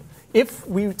if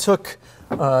we took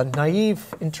a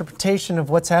naive interpretation of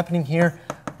what's happening here,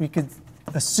 we could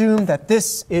assume that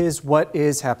this is what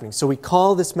is happening. So we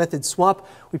call this method swap.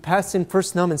 We pass in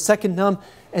first num and second num,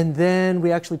 and then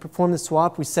we actually perform the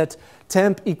swap. We set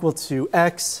temp equal to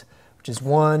x, which is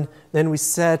 1. Then we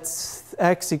set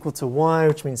x equal to y,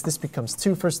 which means this becomes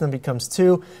 2. First num becomes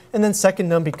 2. And then second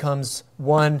num becomes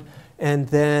 1. And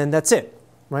then that's it,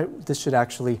 right? This should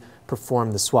actually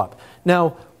perform the swap.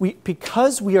 Now,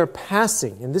 because we are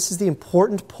passing, and this is the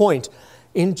important point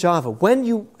in Java, when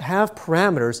you have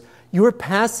parameters, you are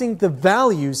passing the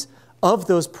values of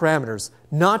those parameters,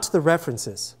 not the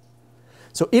references.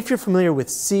 So if you're familiar with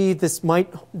C, this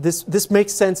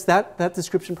makes sense. That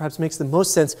description perhaps makes the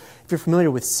most sense if you're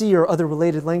familiar with C or other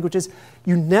related languages.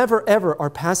 You never, ever are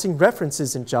passing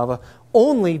references in Java,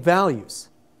 only values.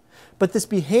 But this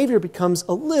behavior becomes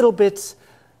a little bit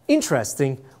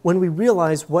interesting when we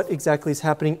realize what exactly is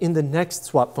happening in the next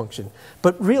swap function.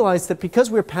 But realize that because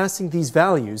we're passing these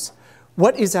values,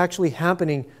 what is actually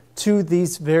happening to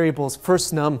these variables,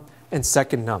 first num and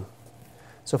second num.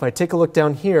 So if I take a look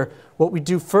down here, what we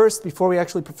do first before we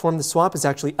actually perform the swap is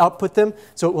actually output them.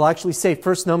 So it will actually say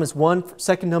first num is 1,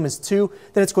 second num is 2.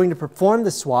 Then it's going to perform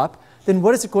the swap. Then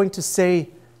what is it going to say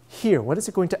here? What is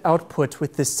it going to output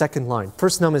with this second line?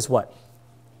 First num is what?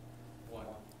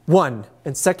 1.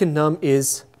 And second num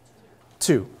is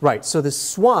 2. Right. So the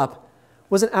swap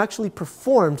wasn't actually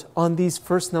performed on these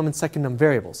first num and second num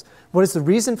variables. What is the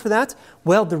reason for that?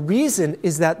 Well, the reason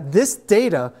is that this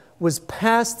data was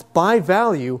passed by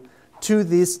value to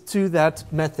that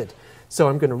method. So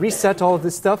I'm going to reset all of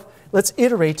this stuff. Let's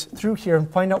iterate through here and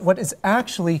find out what is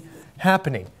actually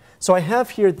happening. So I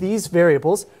have here these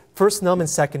variables, first num and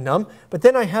second num, but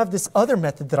then I have this other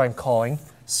method that I'm calling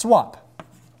swap.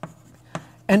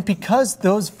 And because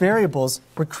those variables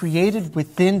were created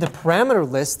within the parameter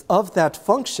list of that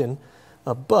function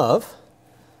above,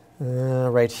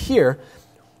 right here,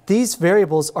 these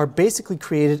variables are basically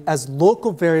created as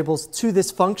local variables to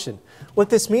this function. What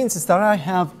this means is that I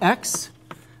have x,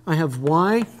 I have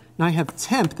y, and I have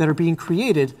temp that are being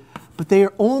created, but they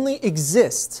only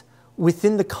exist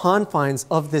within the confines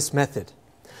of this method.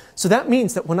 So that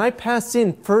means that when I pass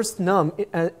in first num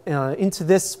into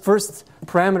this first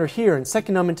parameter here and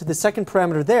second num into the second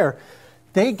parameter there,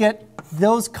 they get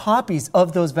those copies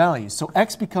of those values. So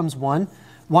x becomes 1,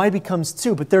 y becomes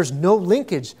 2, but there's no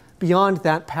linkage beyond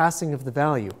that passing of the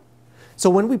value. So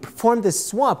when we perform this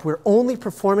swap, we're only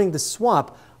performing the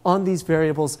swap on these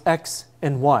variables x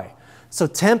and y. So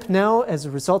temp now, as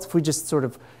a result, if we just sort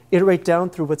of iterate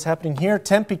down through what's happening here,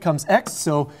 temp becomes x,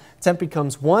 so temp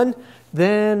becomes 1.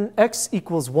 Then x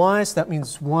equals y, so that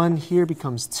means 1 here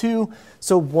becomes 2.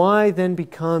 So y then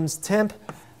becomes temp,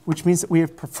 which means that we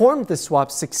have performed the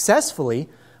swap successfully,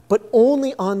 but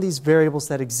only on these variables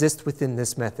that exist within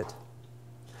this method.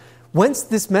 Once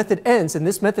this method ends, and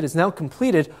this method is now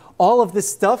completed, all of this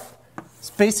stuff is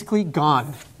basically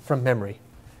gone from memory.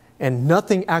 And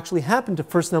nothing actually happened to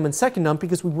first num and second num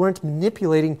because we weren't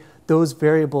manipulating those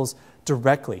variables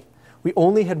directly. We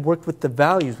only had worked with the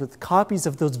values, with copies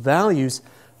of those values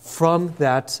from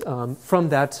those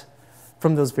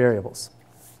variables.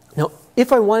 Now,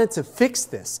 if I wanted to fix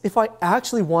this, if I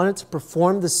actually wanted to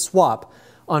perform the swap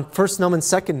on first num and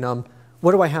second num,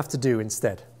 what do I have to do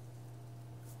instead?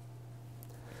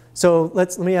 So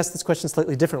let me ask this question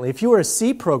slightly differently. If you were a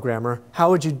C programmer, how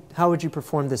would you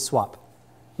perform this swap?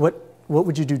 What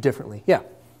would you do differently? Yeah.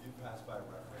 You'd pass by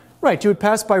reference. Right, you would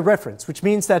pass by reference, which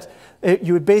means that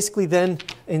you would basically then,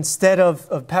 instead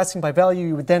of passing by value,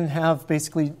 you would then have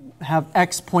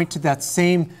x point to that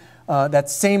same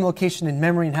location in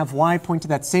memory and have y point to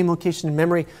that same location in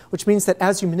memory, which means that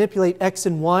as you manipulate x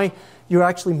and y, you're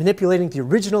actually manipulating the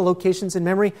original locations in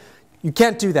memory. You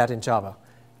can't do that in Java.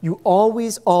 You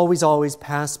always, always, always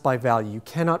pass by value. You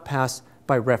cannot pass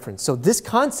by reference. So this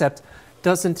concept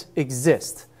doesn't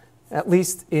exist, at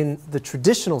least in the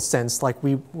traditional sense, like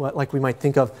we might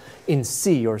think of in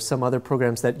C or some other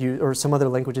programs that use, or some other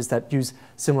languages that use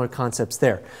similar concepts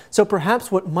there. So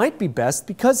perhaps what might be best,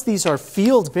 because these are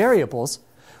field variables,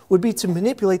 would be to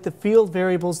manipulate the field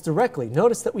variables directly.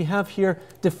 Notice that we have here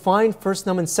defined first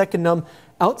num and second num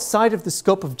outside of the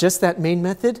scope of just that main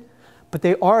method, but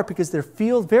they are, because they're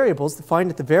field variables defined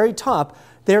at the very top,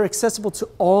 they're accessible to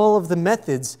all of the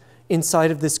methods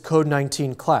inside of this code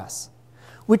 19 class.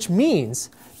 Which means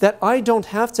that I don't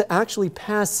have to actually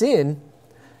pass in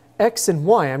x and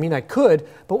y. I mean, I could,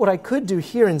 but what I could do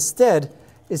here instead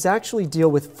is actually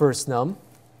deal with first num,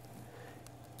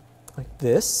 like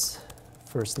this,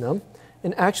 first num,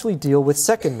 and actually deal with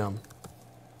second num,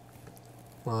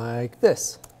 like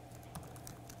this.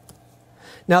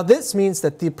 Now this means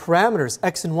that the parameters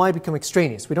x and y become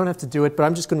extraneous. We don't have to do it, but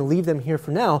I'm just going to leave them here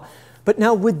for now. But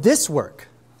now would this work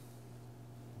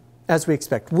as we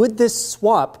expect? Would this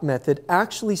swap method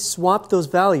actually swap those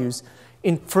values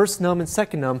in first num and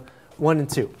second num, 1 and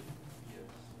 2?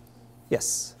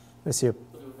 Yes. Yes, you.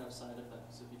 But it would have side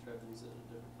effects if you tried to use it in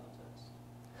a different context.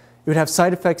 It would have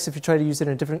side effects if you try to use it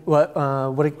in a different, what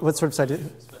sort of side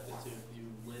effects? Expect it to if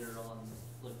you later on,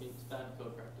 like it's bad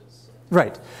code practice.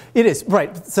 Right. It is,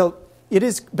 right. So it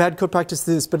is bad code practice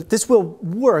to do this, but this will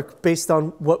work based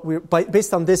on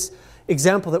based on this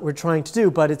example that we're trying to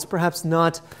do, but it's perhaps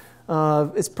not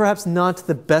it's perhaps not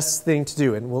the best thing to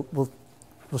do, and we'll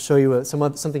show you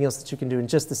something else that you can do in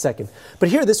just a second. But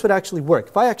here, this would actually work.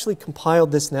 If I actually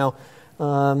compiled this now,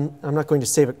 I'm not going to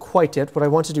save it quite yet. What I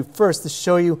want to do first is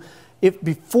show you if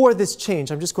before this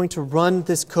change, I'm just going to run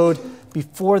this code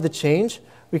before the change.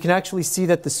 We can actually see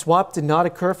that the swap did not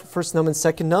occur for first num and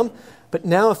second num. But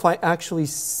now if I actually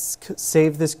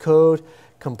save this code,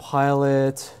 compile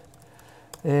it,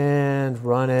 and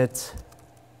run it,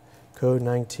 code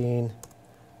 19,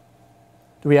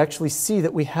 do we actually see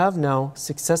that we have now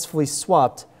successfully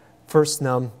swapped first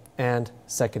num and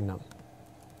second num?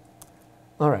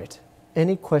 All right.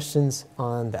 Any questions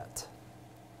on that?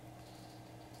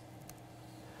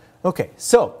 Okay,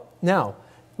 so now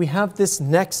we have this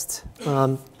next,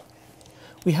 this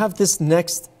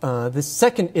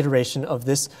second iteration of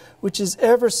this, which is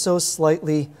ever so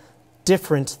slightly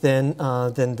different than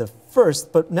the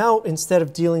first. But now, instead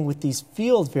of dealing with these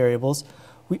field variables,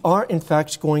 we are in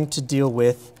fact going to deal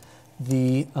with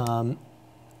the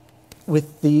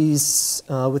with these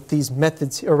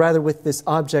methods, or rather with this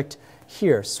object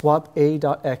here, swap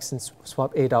a.x and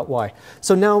swap a.y.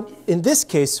 So now, in this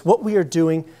case, what we are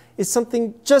doing is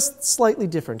something just slightly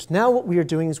different. Now what we are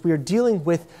doing is we are dealing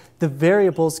with the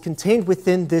variables contained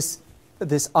within this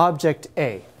object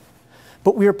A.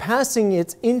 But we are passing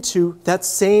it into that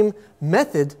same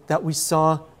method that we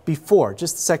saw before,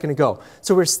 just a second ago.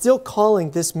 So we're still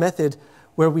calling this method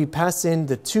where we pass in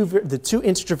the two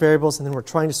integer variables, and then we're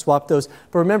trying to swap those.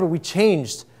 But remember, we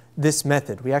changed this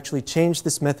method. We actually changed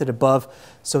this method above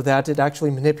so that it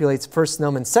actually manipulates first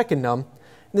num and second num.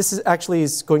 This is actually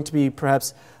going to be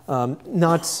perhaps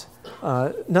not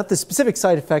the specific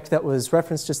side effect that was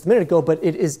referenced just a minute ago, but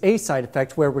it is a side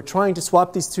effect where we're trying to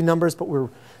swap these two numbers, but we're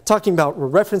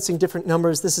referencing different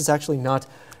numbers. This is actually not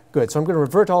good. So I'm going to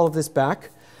revert all of this back,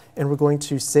 and we're going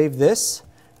to save this.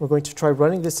 We're going to try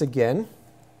running this again.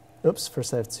 Oops,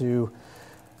 first I have to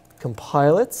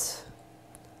compile it.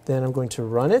 Then I'm going to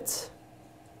run it.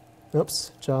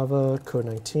 Oops, Java, code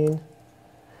 19.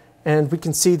 And we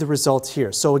can see the result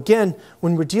here. So again,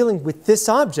 when we're dealing with this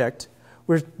object,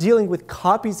 we're dealing with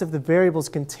copies of the variables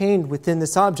contained within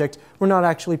this object. We're not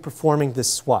actually performing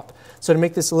this swap. So to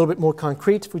make this a little bit more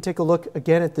concrete, if we take a look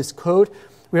again at this code,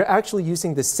 we're actually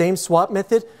using the same swap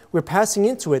method. We're passing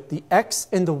into it the x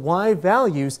and the y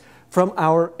values from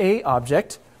our A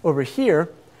object over here.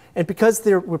 And because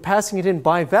we're passing it in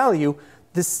by value,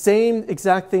 the same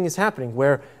exact thing is happening,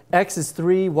 where x is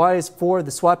 3, y is 4,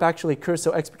 the swap actually occurs,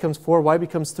 so x becomes 4, y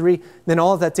becomes 3, then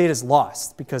all of that data is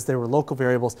lost because they were local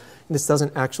variables, and this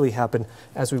doesn't actually happen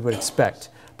as we would expect.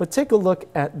 But take a look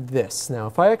at this. Now,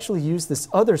 if I actually use this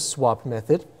other swap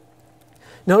method,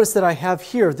 notice that I have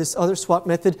here this other swap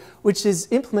method, which is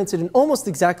implemented in almost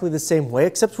exactly the same way,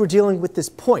 except we're dealing with this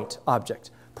point object,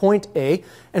 point A,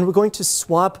 and we're going to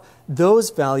swap those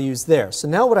values there. So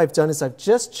now what I've done is I've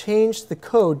just changed the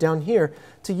code down here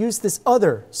to use this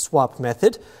other swap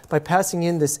method by passing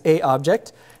in this A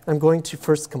object. I'm going to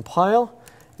first compile,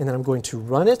 and then I'm going to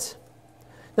run it.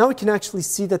 Now we can actually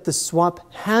see that the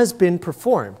swap has been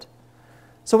performed.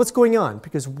 So what's going on?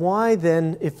 Because why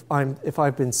then, if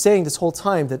I've been saying this whole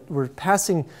time that we're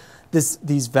passing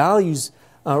these values,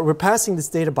 we're passing this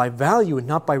data by value and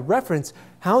not by reference,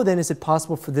 how then is it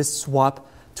possible for this swap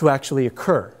to actually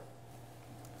occur?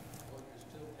 Well, you're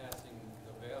still passing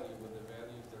the value, but the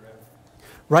value is the reference.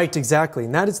 Right, exactly.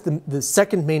 And that is the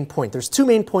second main point. There's two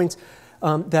main points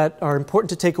that are important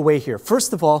to take away here.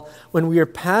 First of all, when we are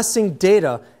passing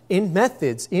data in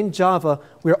methods in Java,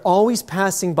 we're always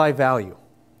passing by value.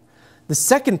 The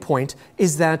second point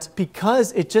is that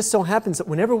because it just so happens that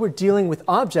whenever we're dealing with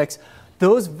objects,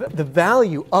 the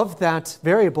value of that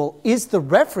variable is the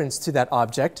reference to that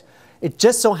object. It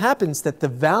just so happens that the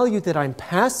value that I'm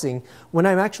passing when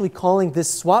I'm actually calling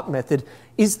this swap method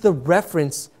is the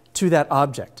reference to that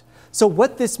object. So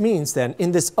what this means then,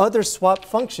 in this other swap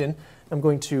function, I'm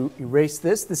going to erase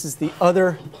this. This is the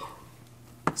other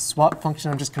swap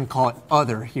function. I'm just going to call it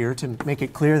other here to make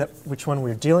it clear that which one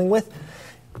we're dealing with.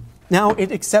 Now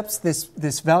it accepts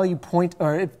this value point,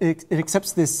 or it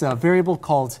accepts this variable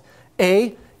called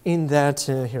A in that,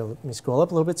 here, let me scroll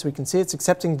up a little bit so we can see it's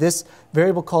accepting this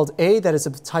variable called A that is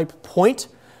of the type point.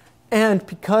 And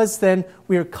because then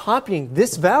we are copying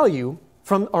this value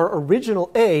from our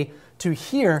original A to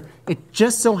here, it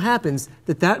just so happens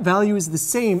that that value is the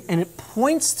same and it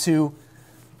points to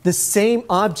the same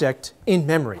object in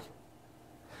memory.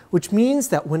 Which means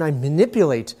that when I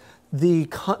manipulate the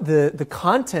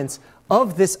contents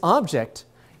of this object,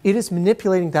 it is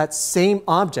manipulating that same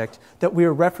object that we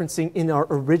are referencing in our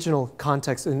original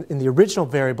context, in the original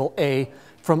variable A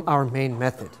from our main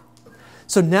method.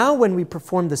 So now when we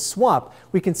perform the swap,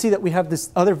 we can see that we have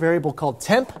this other variable called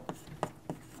temp.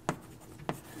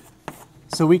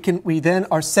 So we then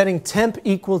are setting temp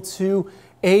equal to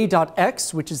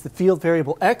a.x, which is the field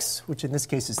variable x, which in this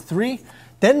case is 3.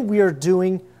 Then we're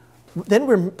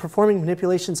performing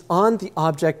manipulations on the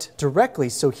object directly.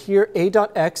 So here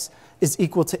a.x is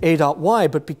equal to a.y,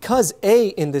 but because a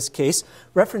in this case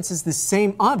references the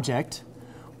same object,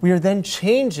 we are then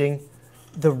changing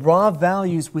the raw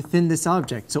values within this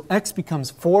object. So x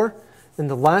becomes 4, then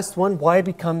the last one, y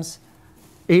becomes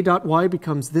a.y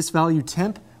becomes this value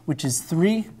temp, which is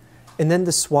 3, and then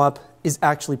the swap is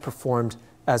actually performed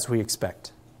as we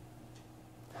expect.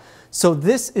 So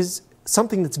this is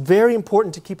something that's very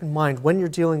important to keep in mind when you're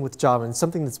dealing with Java, and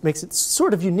something that makes it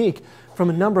sort of unique from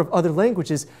a number of other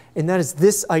languages, and that is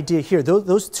this idea here,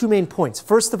 those two main points.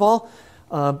 First of all,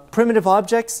 primitive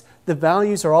objects, the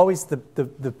values are always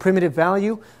the primitive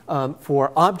value.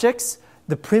 For objects,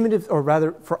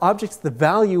 for objects, the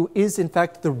value is in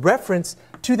fact the reference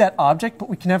to that object, but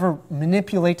we can never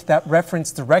manipulate that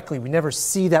reference directly. We never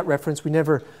see that reference. We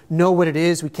never know what it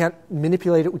is. We can't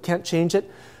manipulate it. We can't change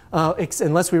it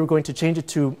unless we were going to change it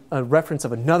to a reference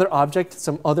of another object,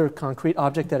 some other concrete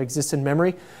object that exists in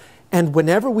memory. And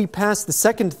whenever we pass,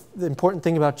 the important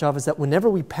thing about Java is that whenever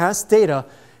we pass data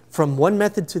from one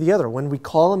method to the other, when we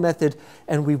call a method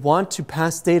and we want to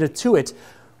pass data to it,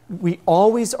 we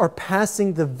always are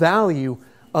passing the value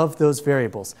of those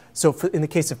variables. So in the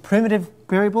case of primitive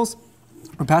variables,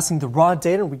 we're passing the raw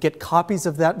data and we get copies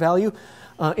of that value.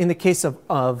 In the case of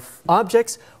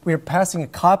objects, we are passing a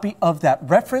copy of that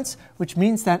reference, which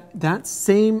means that that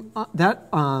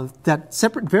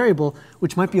separate variable,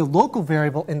 which might be a local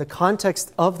variable in the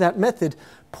context of that method,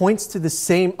 points to the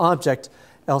same object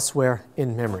elsewhere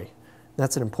in memory.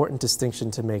 That's an important distinction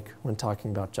to make when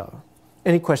talking about Java.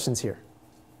 Any questions here?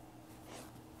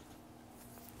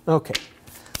 Okay.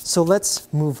 So let's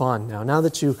move on now. Now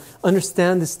that you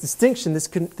understand this distinction,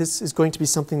 this is going to be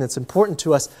something that's important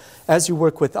to us as you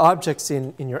work with objects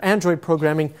in your Android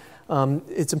programming.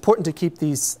 It's important to keep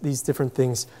these different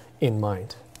things in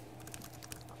mind.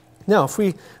 Now, if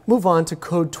we move on to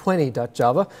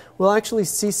code20.java, we'll actually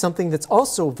see something that's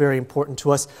also very important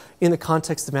to us in the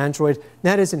context of Android, and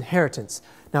that is inheritance.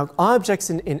 Now, objects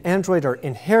in Android are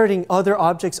inheriting other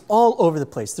objects all over the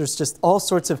place. There's just all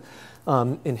sorts of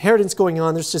inheritance going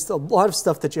on. There's just a lot of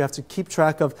stuff that you have to keep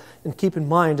track of and keep in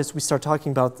mind as we start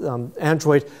talking about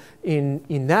Android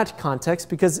in that context,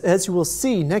 because as you will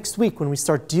see next week when we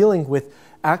start dealing with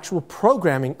actual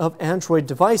programming of Android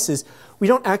devices, we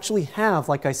don't actually have,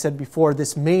 like I said before,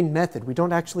 this main method. We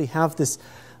don't actually have this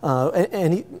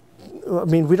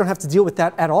we don't have to deal with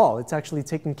that at all. It's actually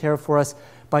taken care of for us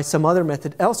by some other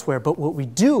method elsewhere. But what we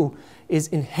do is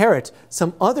inherit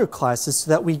some other classes so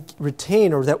that we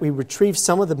retain or that we retrieve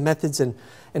some of the methods and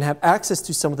have access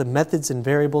to some of the methods and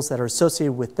variables that are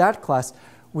associated with that class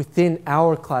within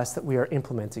our class that we are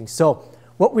implementing. So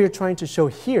what we are trying to show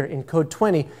here in code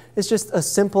 20 is just a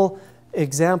simple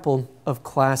example of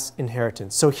class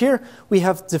inheritance. So here we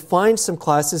have defined some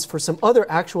classes for some other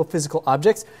actual physical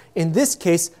objects, in this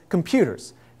case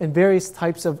computers, and various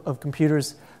types of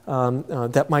computers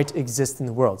that might exist in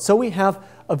the world. So we have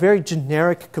a very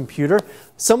generic computer.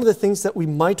 Some of the things that we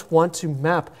might want to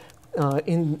map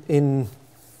when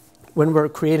we're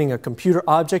creating a computer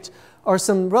object are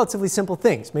some relatively simple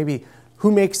things. Maybe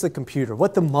who makes the computer,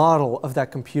 what the model of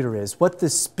that computer is, what the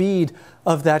speed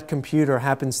of that computer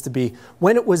happens to be,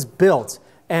 when it was built.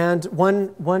 And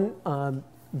one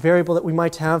variable that we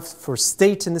might have for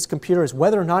state in this computer is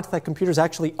whether or not that computer is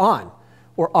actually on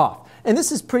or off. And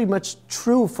this is pretty much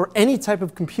true for any type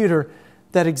of computer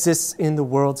that exists in the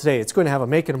world today. It's going to have a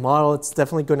make and a model. It's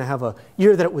definitely going to have a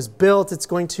year that it was built. It's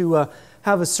going to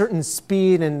have a certain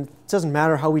speed, and it doesn't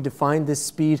matter how we define this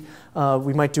speed.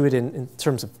 We might do it in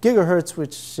terms of gigahertz,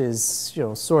 which is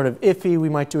sort of iffy. We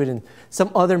might do it in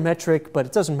some other metric, but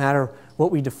it doesn't matter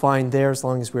what we define there as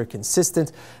long as we're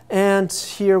consistent. And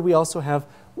here we also have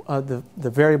the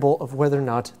variable of whether or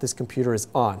not this computer is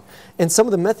on. And some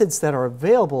of the methods that are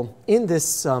available in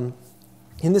this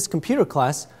computer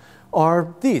class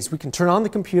are these. We can turn on the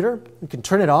computer, we can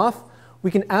turn it off, we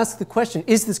can ask the question,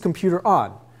 is this computer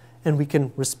on? And we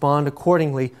can respond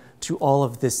accordingly to all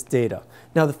of this data.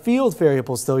 Now the field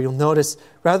variables, though, you'll notice,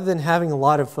 rather than having a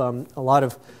lot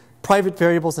of private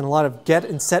variables and a lot of get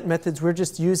and set methods, we're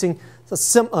just using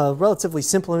a relatively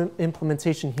simple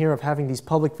implementation here of having these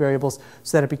public variables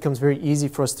so that it becomes very easy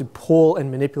for us to pull and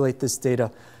manipulate this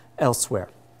data elsewhere.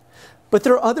 But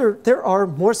there are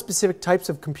more specific types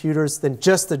of computers than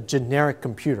just a generic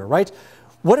computer, right?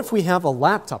 What if we have a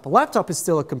laptop? A laptop is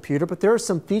still a computer, but there are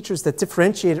some features that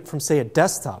differentiate it from, say, a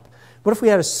desktop. What if we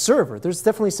had a server? There's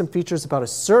definitely some features about a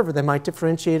server that might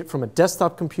differentiate it from a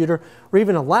desktop computer or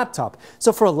even a laptop.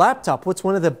 So for a laptop, what's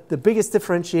one of the biggest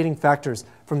differentiating factors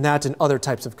from that and other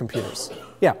types of computers?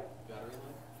 Yeah.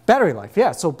 Battery life,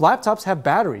 yeah. So laptops have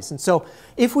batteries. And so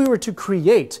if we were to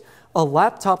create a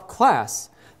laptop class,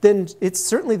 then it's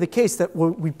certainly the case that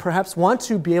we perhaps want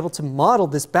to be able to model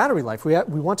this battery life. We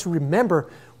want to remember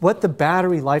what the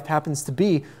battery life happens to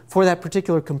be for that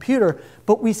particular computer,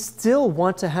 but we still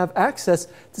want to have access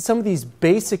to some of these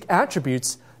basic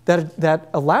attributes that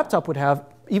a laptop would have,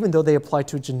 even though they apply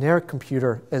to a generic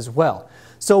computer as well.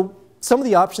 So some of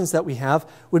the options that we have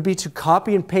would be to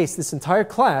copy and paste this entire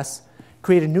class,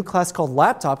 create a new class called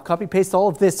laptop, copy paste all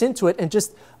of this into it, and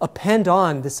just append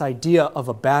on this idea of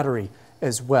a battery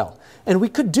as well. And we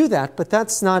could do that, but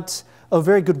that's not a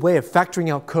very good way of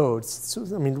factoring out code. So,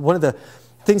 I mean, one of the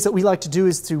things that we like to do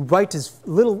is to write as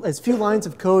few lines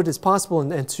of code as possible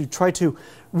and to try to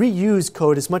reuse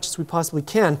code as much as we possibly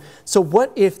can. So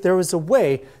what if there was a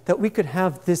way that we could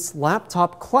have this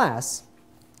laptop class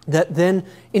that then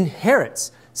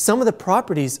inherits some of the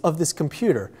properties of this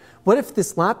computer? What if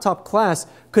this laptop class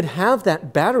could have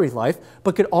that battery life,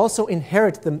 but could also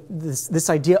inherit this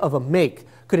idea of a make,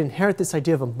 could inherit this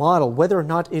idea of a model, whether or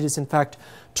not it is in fact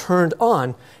turned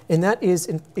on? And that is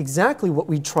exactly what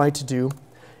we try to do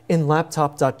in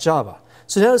laptop.java.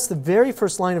 So notice the very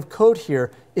first line of code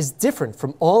here is different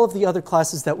from all of the other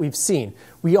classes that we've seen.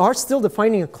 We are still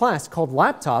defining a class called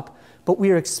laptop, but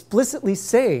we are explicitly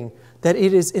saying that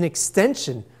it is an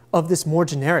extension of this more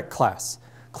generic class.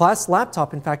 Class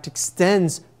laptop, in fact,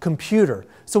 extends computer.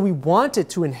 So we want it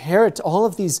to inherit all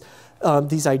of these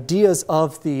ideas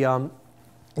of the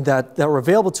that were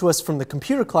available to us from the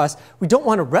computer class. We don't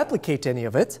want to replicate any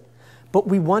of it, but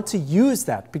we want to use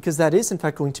that because that is, in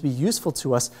fact, going to be useful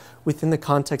to us within the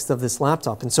context of this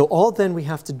laptop. And so all then we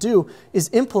have to do is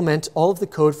implement all of the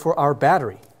code for our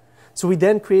battery. So we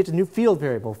then create a new field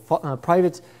variable,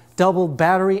 private double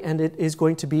battery, and it is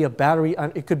going to be a battery.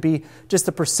 It could be just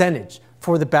a percentage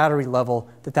for the battery level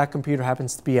that computer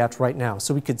happens to be at right now.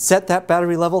 So we could set that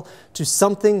battery level to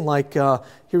something like,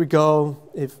 here we go,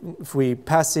 if we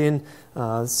pass in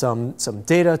some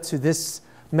data to this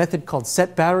method called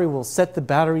setBattery, we'll set the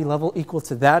battery level equal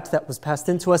to that was passed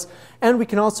into us. And we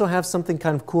can also have something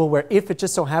kind of cool where if it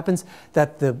just so happens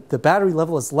that the battery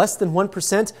level is less than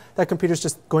 1%, that computer is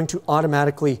just going to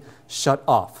automatically shut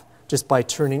off just by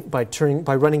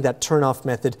running that turn off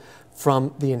method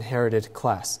from the inherited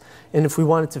class. And if we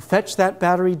wanted to fetch that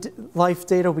battery life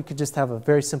data, we could just have a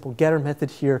very simple getter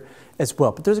method here as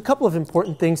well. But there's a couple of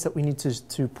important things that we need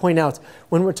to point out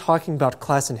when we're talking about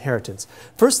class inheritance.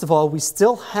 First of all, we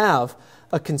still have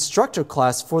a constructor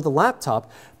class for the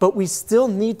laptop, but we still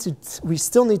need to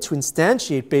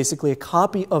instantiate basically a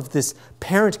copy of this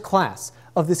parent class,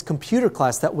 of this computer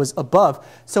class that was above.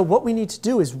 So what we need to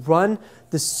do is run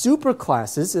the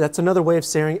superclasses. That's another way of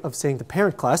saying the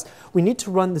parent class. We need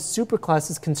to run the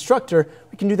superclasses constructor.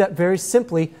 We can do that very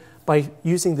simply by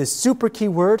using this super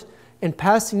keyword and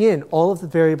passing in all of the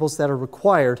variables that are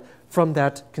required from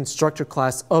that constructor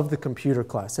class of the computer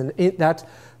class. And that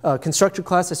constructor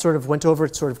class, I sort of went over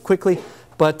it sort of quickly,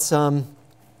 but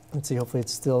let's see, hopefully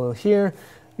it's still here.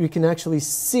 You can actually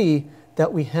see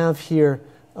that we have here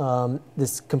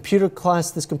this computer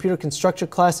class, this computer constructor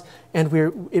class, and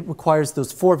it requires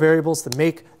those 4 variables: the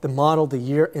make, the model, the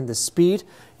year, and the speed.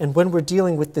 And when we're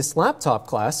dealing with this laptop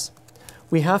class,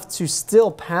 we have to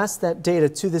still pass that data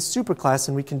to this superclass,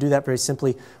 and we can do that very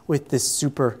simply with this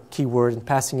super keyword and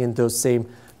passing in those same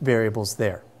variables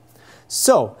there.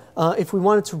 So if we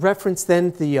wanted to reference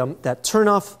then that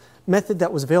turnoff method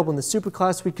that was available in the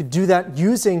superclass, we could do that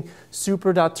using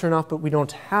super.turnoff, but we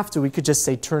don't have to. We could just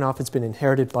say turnoff has been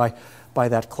inherited by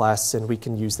that class, and we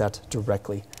can use that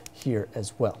directly here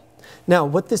as well. Now,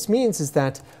 what this means is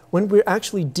that when we're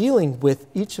actually dealing with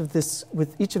each of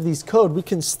these code, we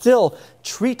can still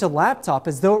treat a laptop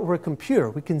as though it were a computer.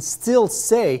 We can still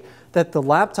say that the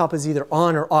laptop is either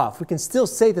on or off. We can still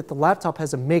say that the laptop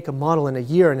has a make, a model, and a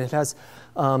year, and it has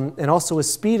and also a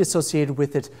speed associated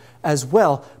with it as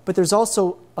well. But there's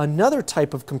also another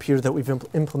type of computer that we've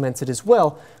implemented as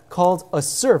well called a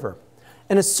server.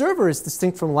 And a server is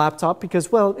distinct from a laptop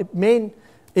because, well, it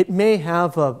may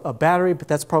have a battery, but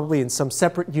that's probably in some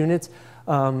separate unit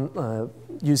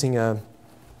using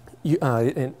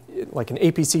like an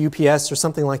APC UPS or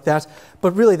something like that.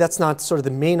 But really, that's not sort of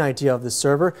the main idea of the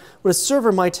server. What a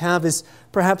server might have is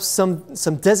perhaps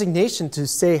some designation to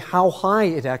say how high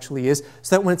it actually is,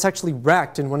 so that when it's actually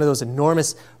racked in one of those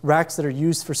enormous racks that are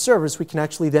used for servers, we can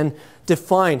actually then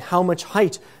define how much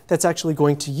height that's actually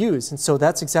going to use. And so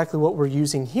that's exactly what we're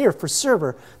using here for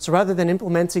server. So rather than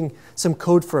implementing some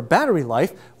code for a battery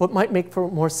life, what might make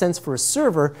more sense for a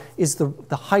server is the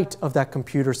height of that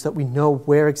computer, so that we know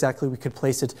where exactly we could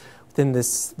place it within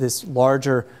this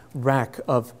larger rack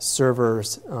of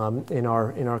servers in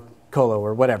our colo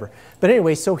or whatever. But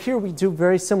anyway, so here we do a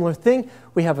very similar thing.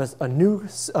 We have a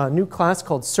new class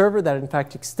called server that in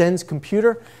fact extends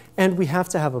computer, and we have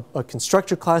to have a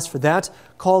constructor class for that.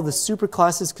 Call the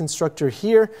superclasses constructor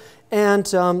here,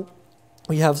 and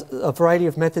we have a variety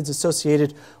of methods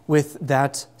associated with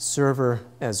that server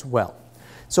as well.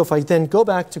 So if I then go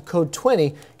back to code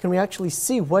 20, can we actually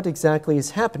see what exactly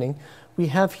is happening? We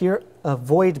have here a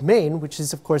void main, which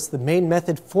is of course the main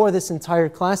method for this entire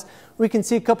class. We can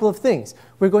see a couple of things.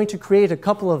 We're going to create a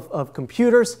couple of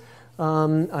computers. I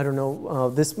don't know,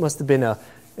 this must have been a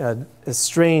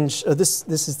strange, this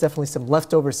is definitely some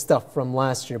leftover stuff from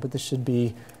last year, but this should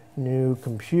be new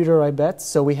computer, I bet.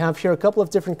 So we have here a couple of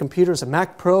different computers, a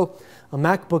Mac Pro, a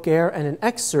MacBook Air, and an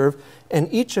Xserve, and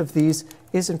each of these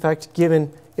is in fact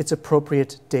given its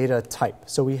appropriate data type.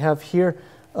 So we have here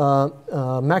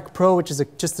Mac Pro, which is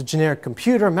just a generic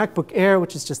computer, MacBook Air,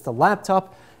 which is just a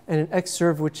laptop, and an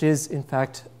Xserve, which is in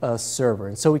fact a server.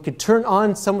 And so we could turn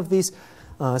on some of these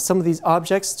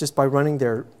objects just by running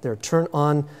their turn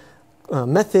on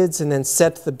methods, and then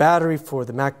set the battery for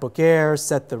the MacBook Air,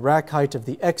 set the rack height of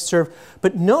the Xserve.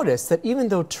 But notice that even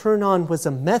though turn on was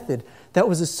a method that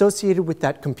was associated with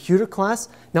that computer class,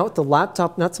 not with the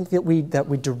laptop, not something that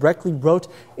we directly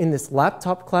wrote in this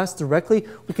laptop class directly,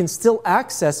 we can still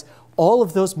access all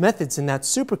of those methods in that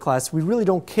superclass. We really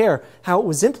don't care how it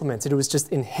was implemented. It was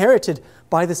just inherited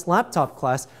by this laptop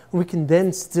class, and we can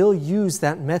then still use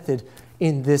that method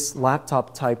in this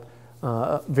laptop type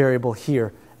variable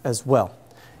here as well.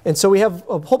 And so we have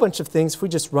a whole bunch of things. If we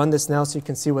just run this now so you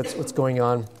can see what's going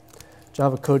on.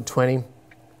 Java code 20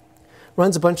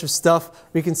 runs a bunch of stuff.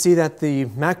 We can see that the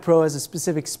Mac Pro has a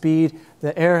specific speed,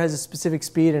 the Air has a specific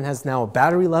speed and has now a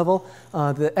battery level.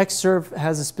 The Xserve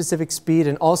has a specific speed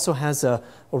and also has a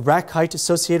rack height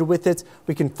associated with it.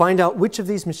 We can find out which of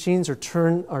these machines are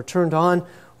turned on.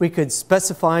 We could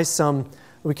specify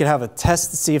we could have a test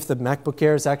to see if the MacBook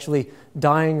Air is actually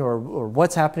dying or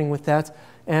what's happening with that.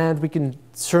 And we can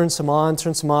turn some on,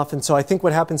 turn some off. And so I think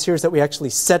what happens here is that we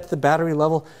actually set the battery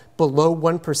level below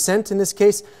 1% in this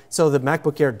case. So the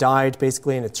MacBook Air died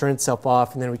basically and it turned itself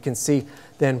off. And then we can see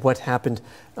then what happened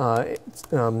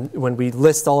when we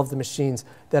list all of the machines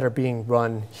that are being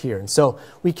run here. And so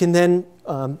we can then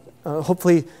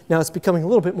hopefully now it's becoming a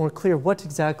little bit more clear what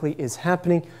exactly is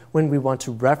happening when we want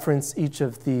to reference each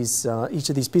of these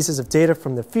pieces of data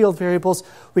from the field variables.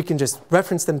 We can just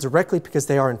reference them directly because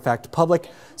they are in fact public.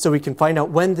 So we can find out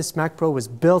when this Mac Pro was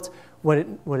built,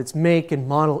 what its make and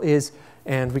model is,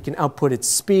 and we can output its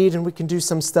speed, and we can do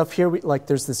some stuff here. Like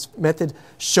there's this method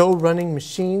show running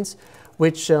machines,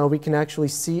 which we can actually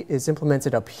see is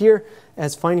implemented up here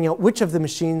as finding out which of the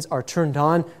machines are turned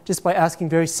on just by asking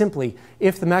very simply,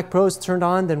 if the Mac Pro is turned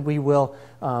on, then we will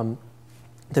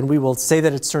say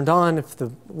that it's turned on. If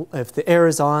the Air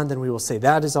is on, then we will say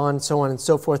that is on, so on and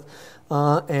so forth.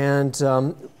 And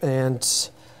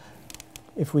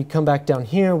if we come back down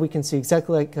here, we can see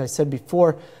exactly like I said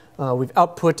before, we've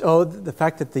output, the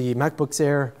fact that the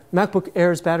MacBook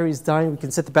Air's battery is dying. We can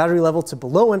set the battery level to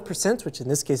below 1%, which in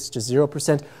this case is just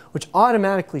 0%, which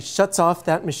automatically shuts off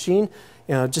that machine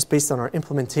just based on our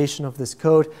implementation of this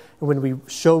code. And when we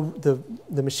show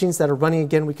the machines that are running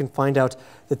again, we can find out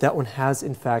that one has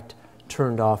in fact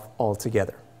turned off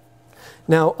altogether.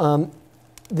 Now,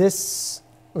 let's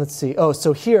see.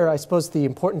 So here, I suppose the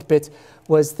important bit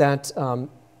was that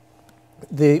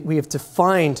we have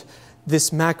defined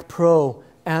this Mac Pro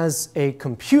as a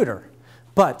computer.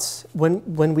 But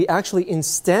when we actually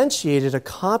instantiated a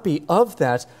copy of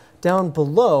that down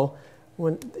below,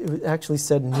 when it actually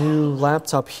said new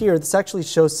laptop here, this actually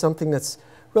shows something that's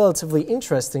relatively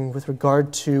interesting with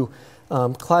regard to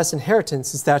class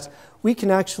inheritance, is that we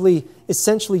can actually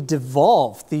essentially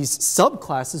devolve these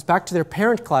subclasses back to their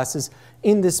parent classes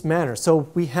in this manner. So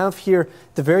we have here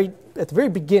at the very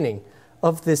beginning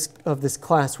of this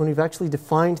class, when we've actually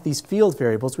defined these field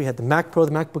variables, we had the Mac Pro,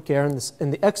 the MacBook Air,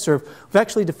 and the Xserve, we've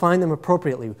actually defined them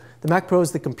appropriately. The Mac Pro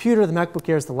is the computer, the MacBook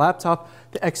Air is the laptop,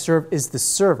 the Xserve is the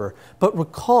server. But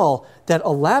recall that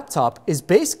a laptop is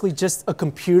basically just a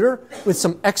computer with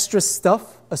some extra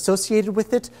stuff associated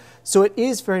with it. So it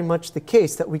is very much the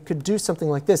case that we could do something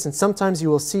like this. And sometimes you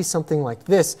will see something like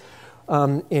this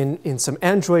in some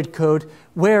Android code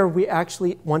where we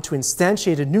actually want to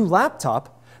instantiate a new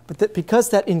laptop, but that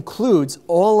because that includes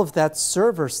all of that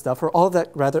server stuff, or all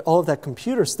of that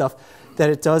computer stuff, that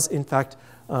it does in fact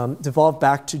devolve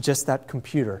back to just that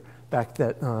computer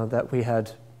that we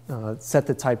had set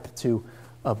the type to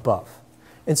above.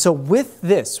 And so with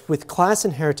this, with class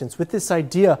inheritance, with this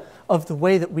idea of the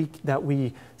way that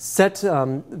we set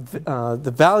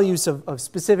the values of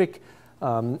specific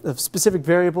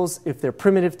variables, if they're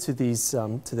primitive to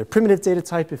their primitive data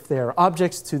type, if they are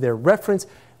objects to their reference,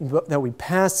 that we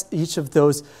pass each of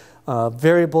those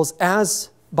variables as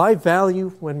by value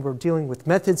when we're dealing with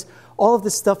methods. All of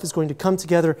this stuff is going to come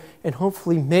together and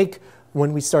hopefully make,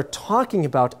 when we start talking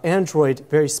about Android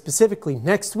very specifically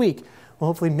next week, will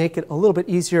hopefully make it a little bit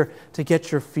easier to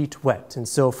get your feet wet. And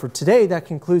so for today, that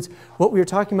concludes what we were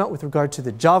talking about with regard to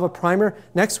the Java primer.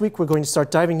 Next week, we're going to start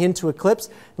diving into Eclipse.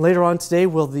 And later on today,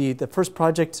 will the first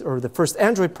project, or the first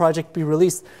Android project, be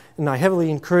released. And I heavily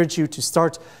encourage you to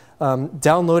start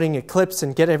downloading Eclipse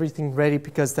and get everything ready,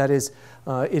 because it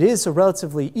is a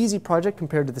relatively easy project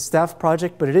compared to the staff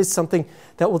project, but it is something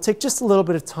that will take just a little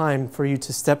bit of time for you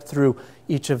to step through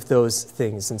each of those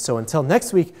things. And so until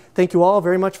next week, thank you all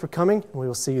very much for coming, and we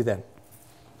will see you then.